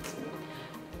already?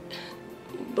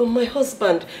 But my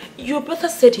husband, your brother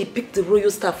said he picked the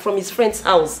royal staff from his friend's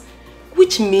house,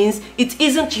 which means it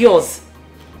isn't yours.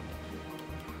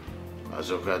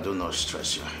 Azoka, do not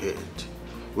stress your head.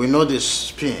 We know the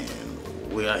spin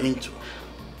we are into.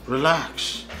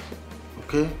 Relax,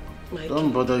 okay?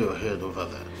 Don't bother your head over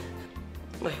that.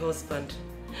 My husband,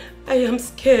 I am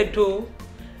scared though.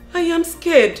 I am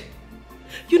scared.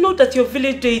 You know that your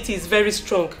village deity is very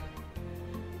strong.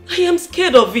 I am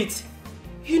scared of it.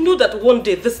 You know that one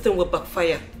day this thing will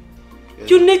backfire.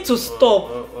 You need to stop.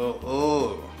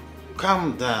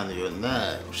 Calm down your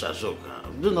nerves,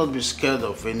 Azoka. Do not be scared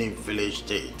of any village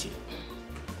deity.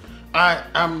 I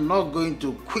am not going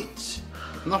to quit.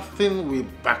 Nothing will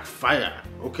backfire,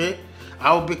 okay?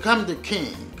 I will become the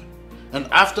king. And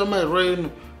after my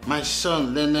reign, my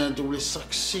son Leonard will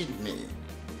succeed me.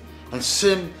 And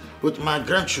same with my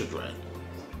grandchildren,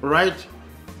 right?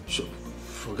 So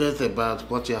forget about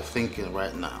what you are thinking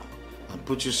right now and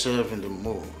put yourself in the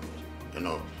mood. You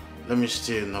know, let me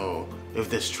still know if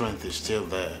the strength is still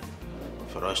there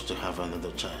for us to have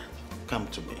another child. Come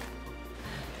to me.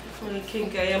 My king,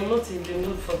 I am not in the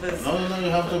mood for this. No, you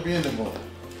have to be in the mood.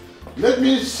 Let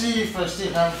me see if I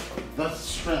still have that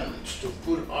strength to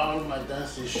put all my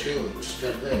dancing shoes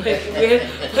together.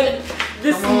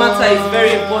 This matter is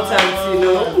very important, you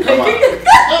know.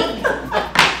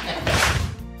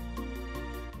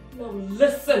 Now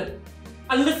listen,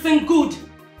 and listen good.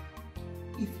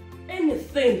 If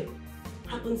anything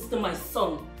happens to my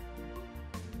son,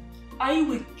 I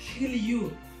will kill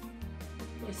you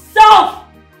myself.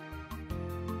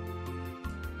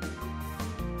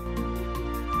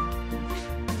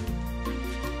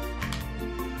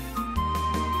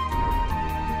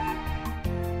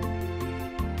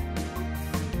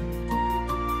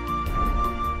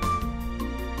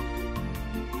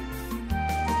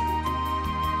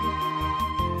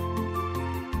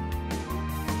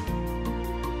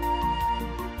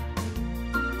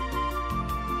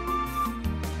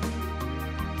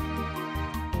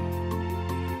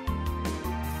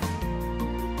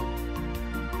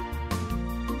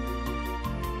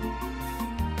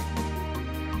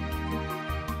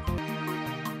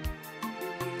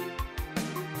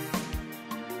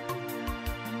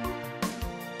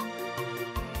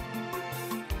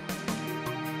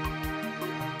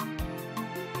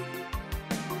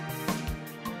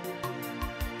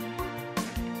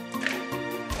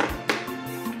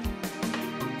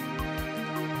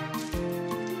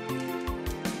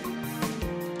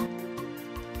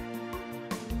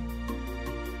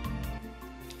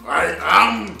 I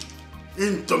am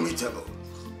indomitable.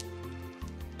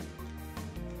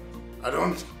 I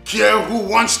don't care who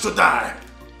wants to die.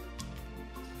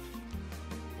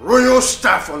 Royal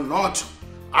staff or not,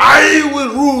 I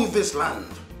will rule this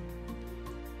land.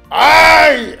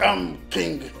 I am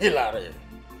King Hilary.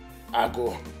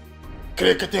 Ago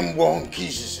Kreketem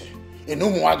Kizisi in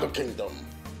Umuago Kingdom.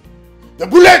 The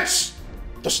bullets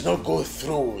does not go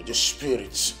through the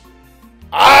spirits.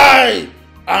 I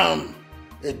am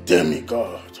a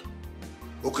demigod.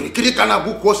 Okrikiri kana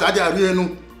buko sa dia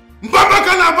rienu. Mbaba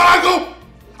kana bago.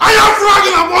 Aya frag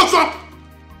na boso.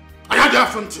 Aya dia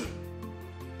fonte.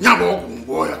 Nyabo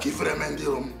gumbo ya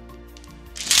kifremendirum.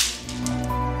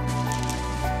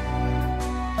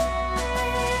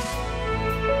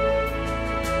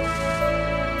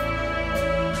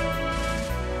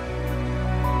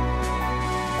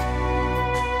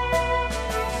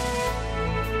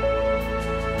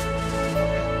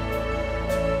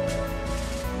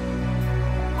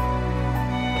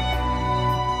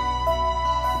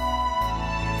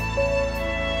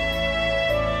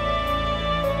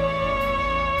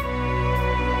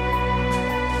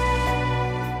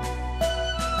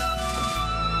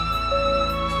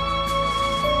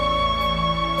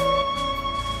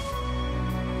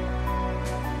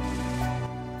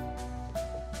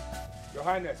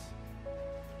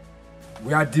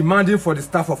 We are demanding for the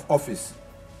staff of office,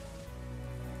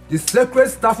 the sacred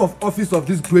staff of office of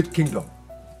this great kingdom.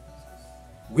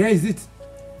 Where is it?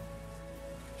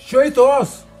 Show it to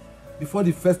us before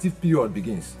the festive period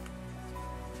begins.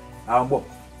 Ambo.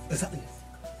 Exactly.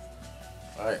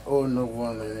 I owe no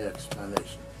one any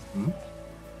explanation.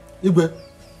 Igwe,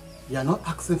 you are not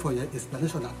asking for your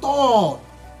explanation at all.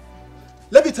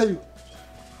 Let me tell you.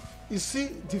 You see,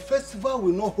 the festival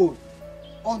will not hold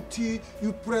until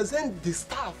you present the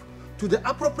staff to the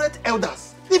appropriate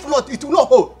elders. If not, it will not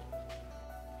hold.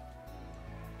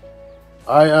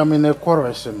 I am in a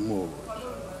quarrelsome mood,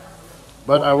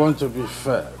 but I want to be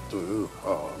fair to you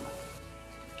all.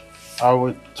 I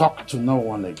will talk to no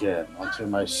one again until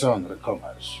my son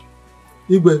recovers.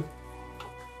 Igwe,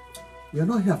 we are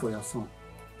not here for your son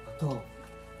at all.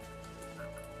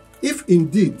 If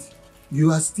indeed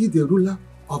you are still the ruler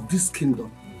of this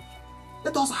kingdom,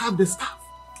 let us have the staff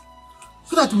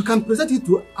so that we can present it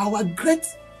to our great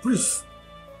priest.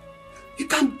 He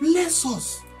can bless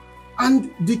us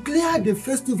and declare the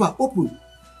festival open,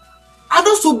 and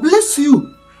also bless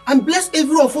you and bless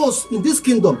every of us in this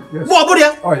kingdom. Yes.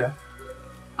 Oh yeah.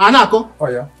 Anako. Oh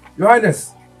yeah. Your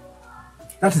Highness,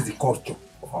 that is the culture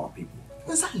of our people.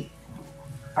 Exactly.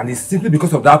 And it's simply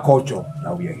because of that culture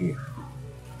that we are here.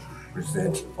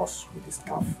 Present us with the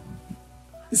staff.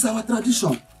 It's our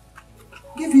tradition.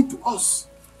 Give it to us.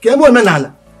 Is he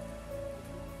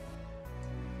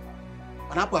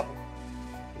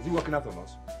working out on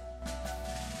us?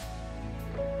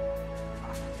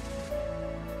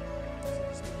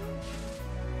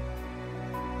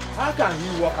 How can he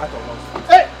work out on us?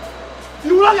 Hey!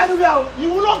 You will not get anywhere! You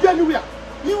will not get anywhere!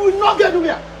 You will not get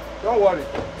anywhere! Don't worry.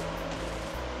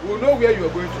 We will know where you are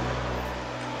going to.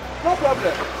 No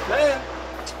problem.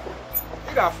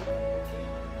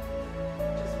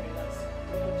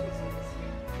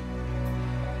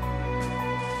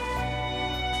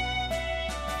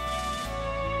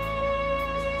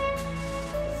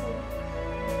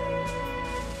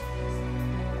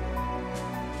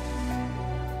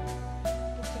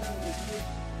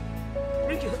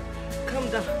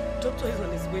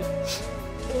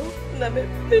 Don't do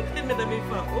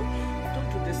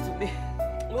this to me.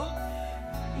 Oh,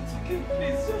 it's okay,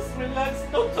 please, just relax.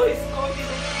 Doctor is coming.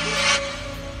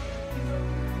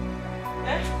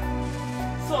 Eh?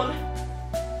 Son?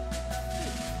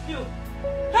 You.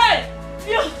 Hey!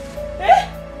 You! Eh?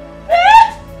 Eh?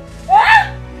 Eh?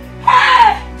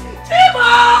 Hey! Timo!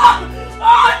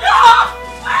 Oh no!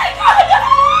 My God!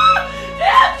 They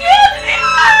have killed me!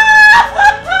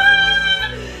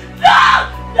 No!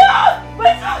 No!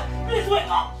 My son! Please wake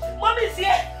up! Mommy's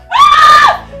here!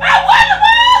 Ah!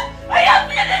 I am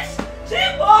finished!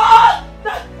 Timo!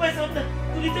 No! My son!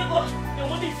 Could you take off? Your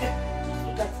mommy's here. Just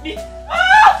look at me.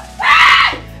 Ah!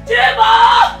 Hey! Timo!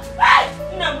 Hey!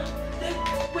 No!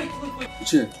 Wait.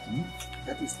 Che,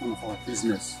 that is none of our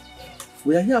business.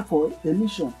 We are here for a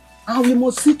mission, and we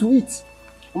must see to it.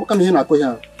 I'm coming here now.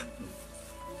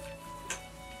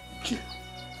 Che,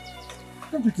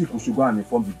 don't you think we should go and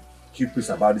inform the chief priest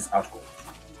about this outcome?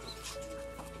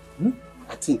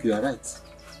 I think you are right.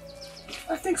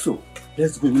 I think so.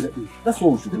 Let's go immediately. That's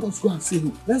what we should do. Let's go and see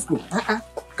him. Let's go.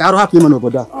 Caro, have him over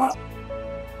there.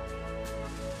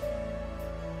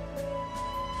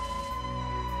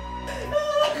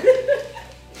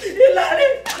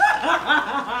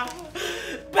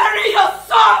 Bury your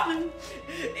son!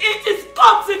 Eat his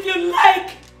corpse if you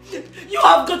like! You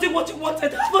have gotten what you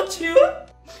wanted, haven't you?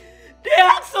 They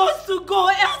asked us to go,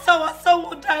 else our son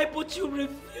would die, but you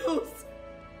refused.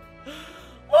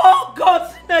 Oh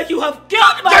God, now you have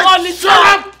killed my only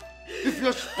son! If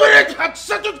your spirit had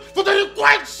settled for the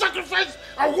required sacrifice,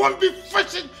 I won't be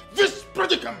facing this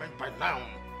predicament by now.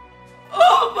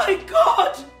 Oh my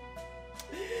God!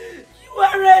 You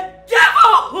are a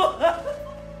devil!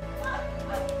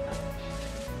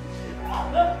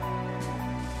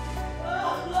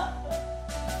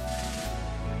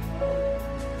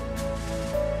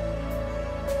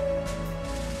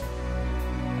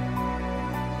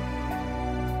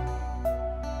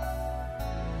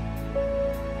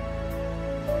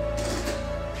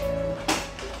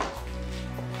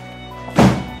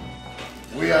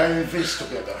 We are in this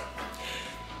together.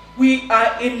 We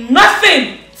are in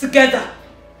nothing together.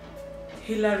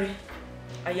 Hilary,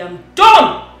 I am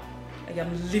done. I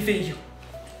am leaving you.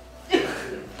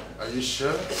 Are you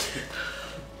sure?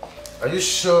 Are you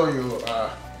sure you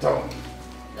are done?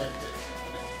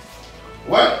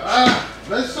 Well,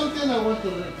 there's something I want to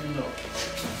let you know.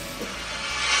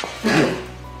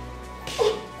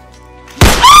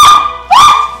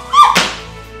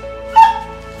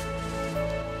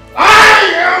 I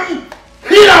am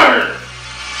Hilary!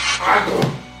 Ago.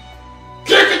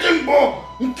 Kiketimbo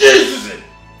Nkizisi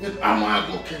in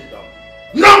Amago Kingdom.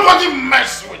 Nobody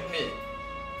mess with me.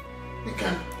 You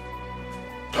can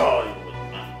toy with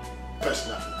me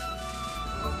personally.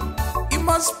 You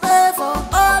must pay for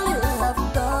all you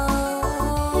have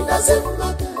done. It doesn't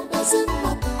matter,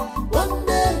 One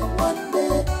day,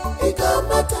 it gon'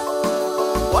 matter.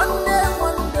 One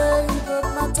day, it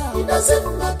gon' matter. It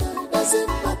doesn't matter.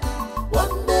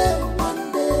 One day,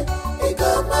 it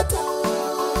gon' matter.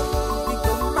 It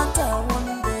gon' matter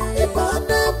one day. If I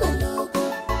never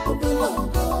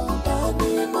belong, I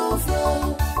need no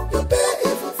fear. You pay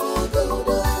evil for good.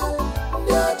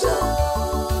 Your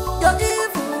joy, your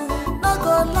evil, not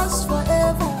gonna last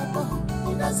forever.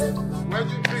 It doesn't matter. Where do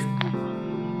you think?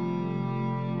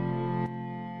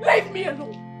 Leave me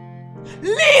alone!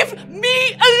 Leave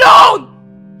me alone!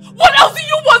 What else do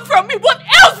you want from me? What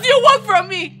else do you want from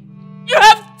me? You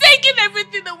have taken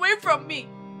everything away from me.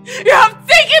 You have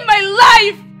taken my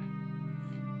life.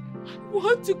 I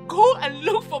want to go and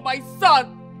look for my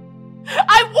son.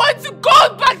 I want to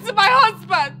go back to my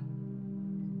husband.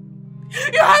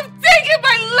 You have taken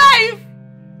my life.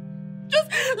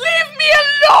 Just leave me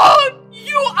alone.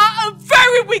 You are a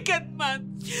very wicked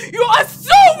man. You are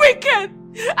so wicked.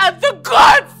 And the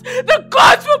gods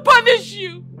will punish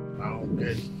you. Now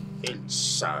get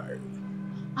inside.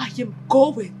 I am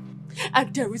going,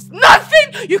 and there is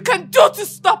nothing you can do to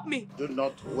stop me. Do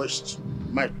not waste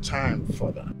my time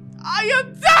further. I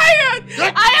am tired.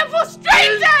 I am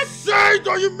frustrated. Inside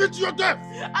or you meet your death.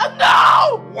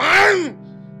 No. 1,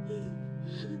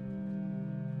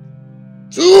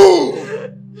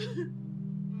 2,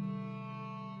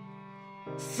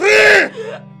 3.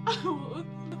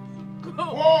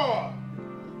 4.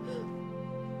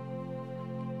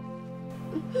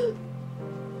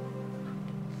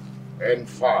 And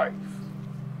 5.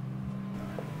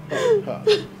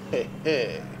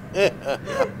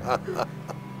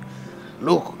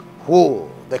 Look who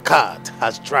the cat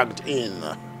has dragged in.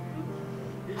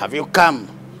 Have you come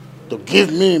to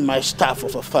give me my staff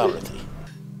of authority?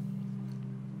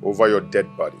 Over your dead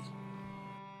body.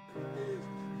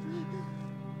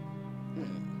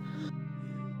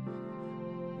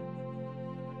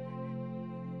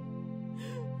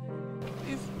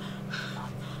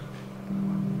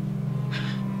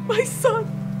 My son!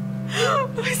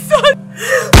 My son!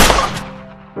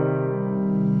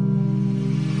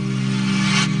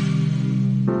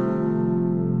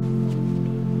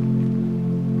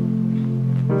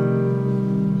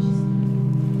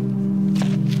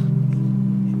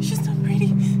 She's not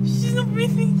breathing. She's not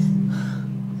breathing.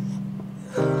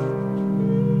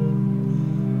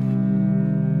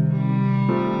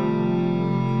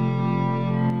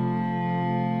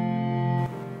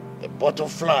 A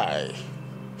butterfly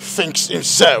thinks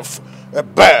himself a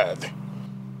bird.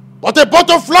 But a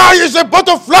butterfly is a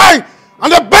butterfly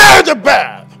and a bird.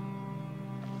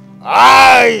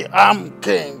 I am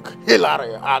King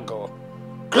Hilary Ago,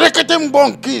 cricketing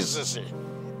bonkeys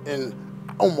in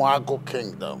Umuago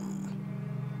Kingdom.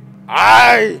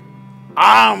 I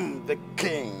am the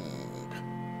king.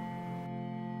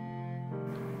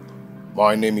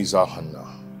 My name is Ahana,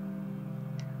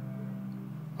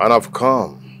 and I've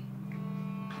come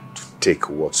to take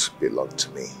what belongs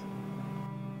to me.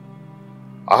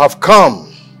 I have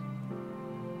come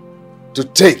to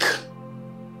take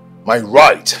my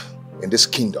right in this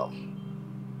kingdom.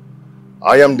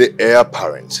 I am the heir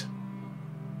apparent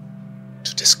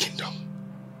to this kingdom.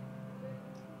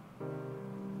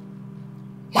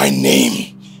 My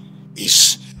name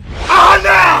is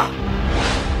Ahana!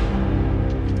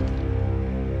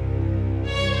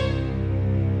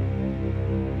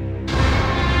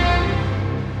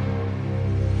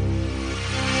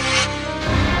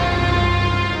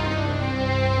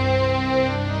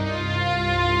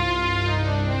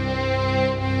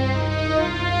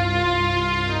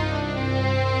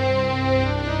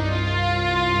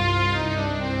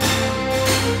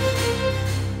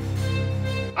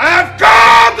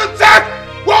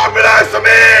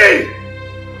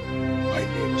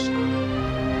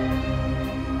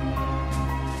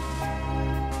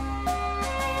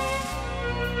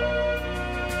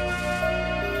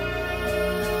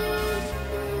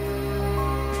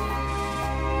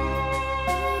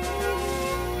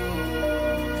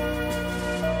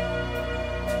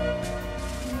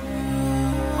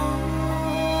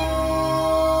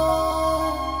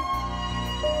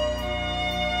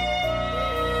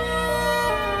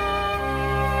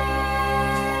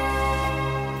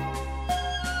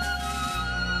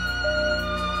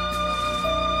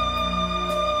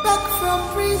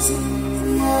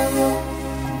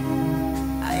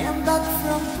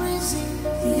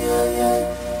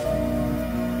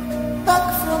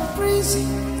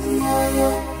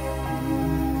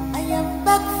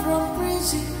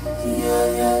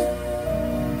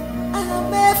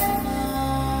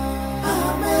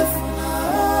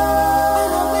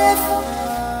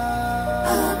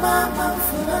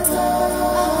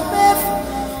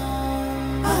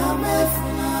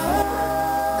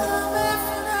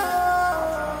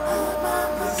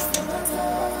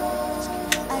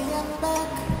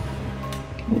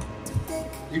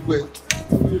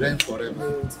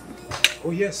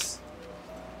 Oh yes.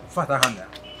 Father Hannah,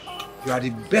 you are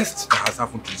the best that has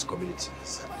happened to this community.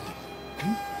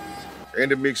 In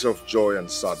the mix of joy and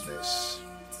sadness,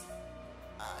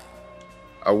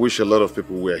 I wish a lot of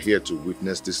people were here to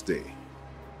witness this day.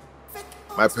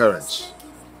 My parents,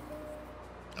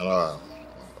 and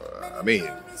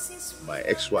my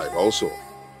ex-wife also.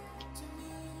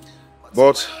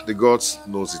 But the gods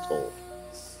knows it all.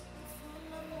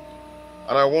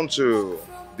 And I want to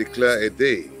declare a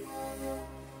day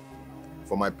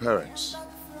for my parents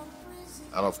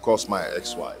and of course my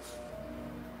ex-wife.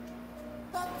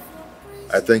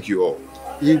 I thank you all.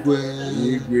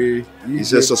 Igwe.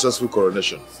 It's a successful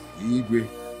coronation. Igwe.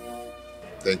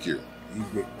 Thank you.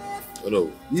 Igwe. Oh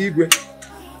no. Igwe.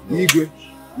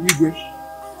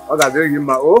 Oh, that's very good,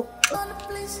 oh.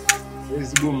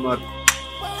 It's good, man.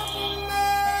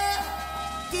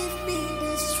 Give me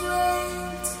the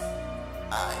strength.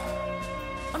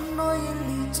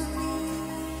 Unknowingly to me.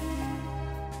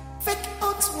 Fake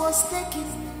oath was taken.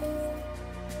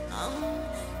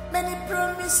 Many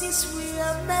promises we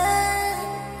are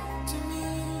made to me,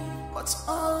 but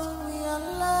all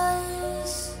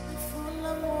realize we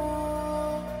fall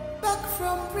more. Back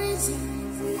from prison,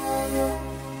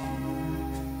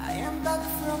 I am back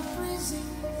from prison,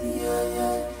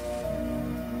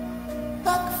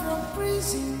 back from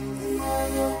prison, I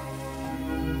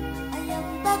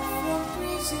am back from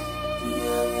prison,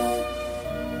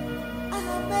 I am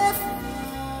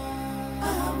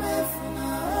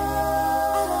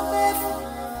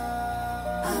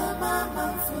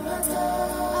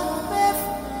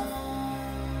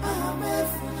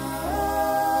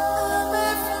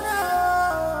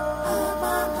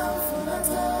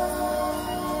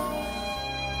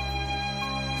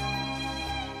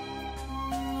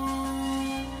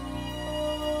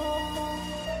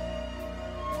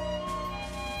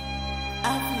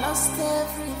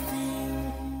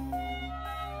everything.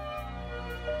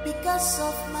 Because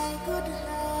of my good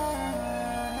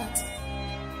heart,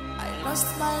 I lost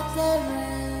my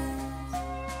parents.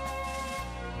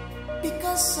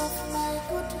 Because of my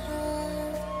good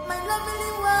heart, my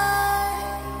lovely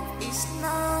wife is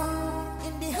now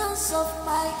in the hands of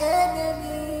my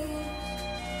enemy.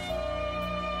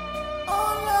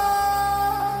 Oh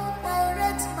Lord,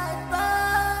 direct my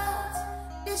path.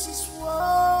 This is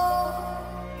war.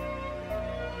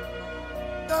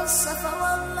 Those of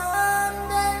our land,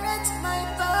 direct my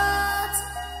path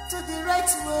to the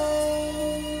right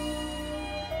way.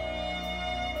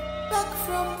 Back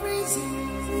from prison,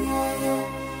 yeah, yeah.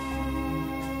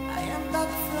 I am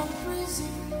back from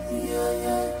prison, yeah,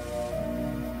 yeah.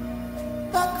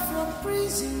 Back from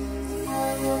prison,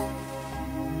 yeah, yeah.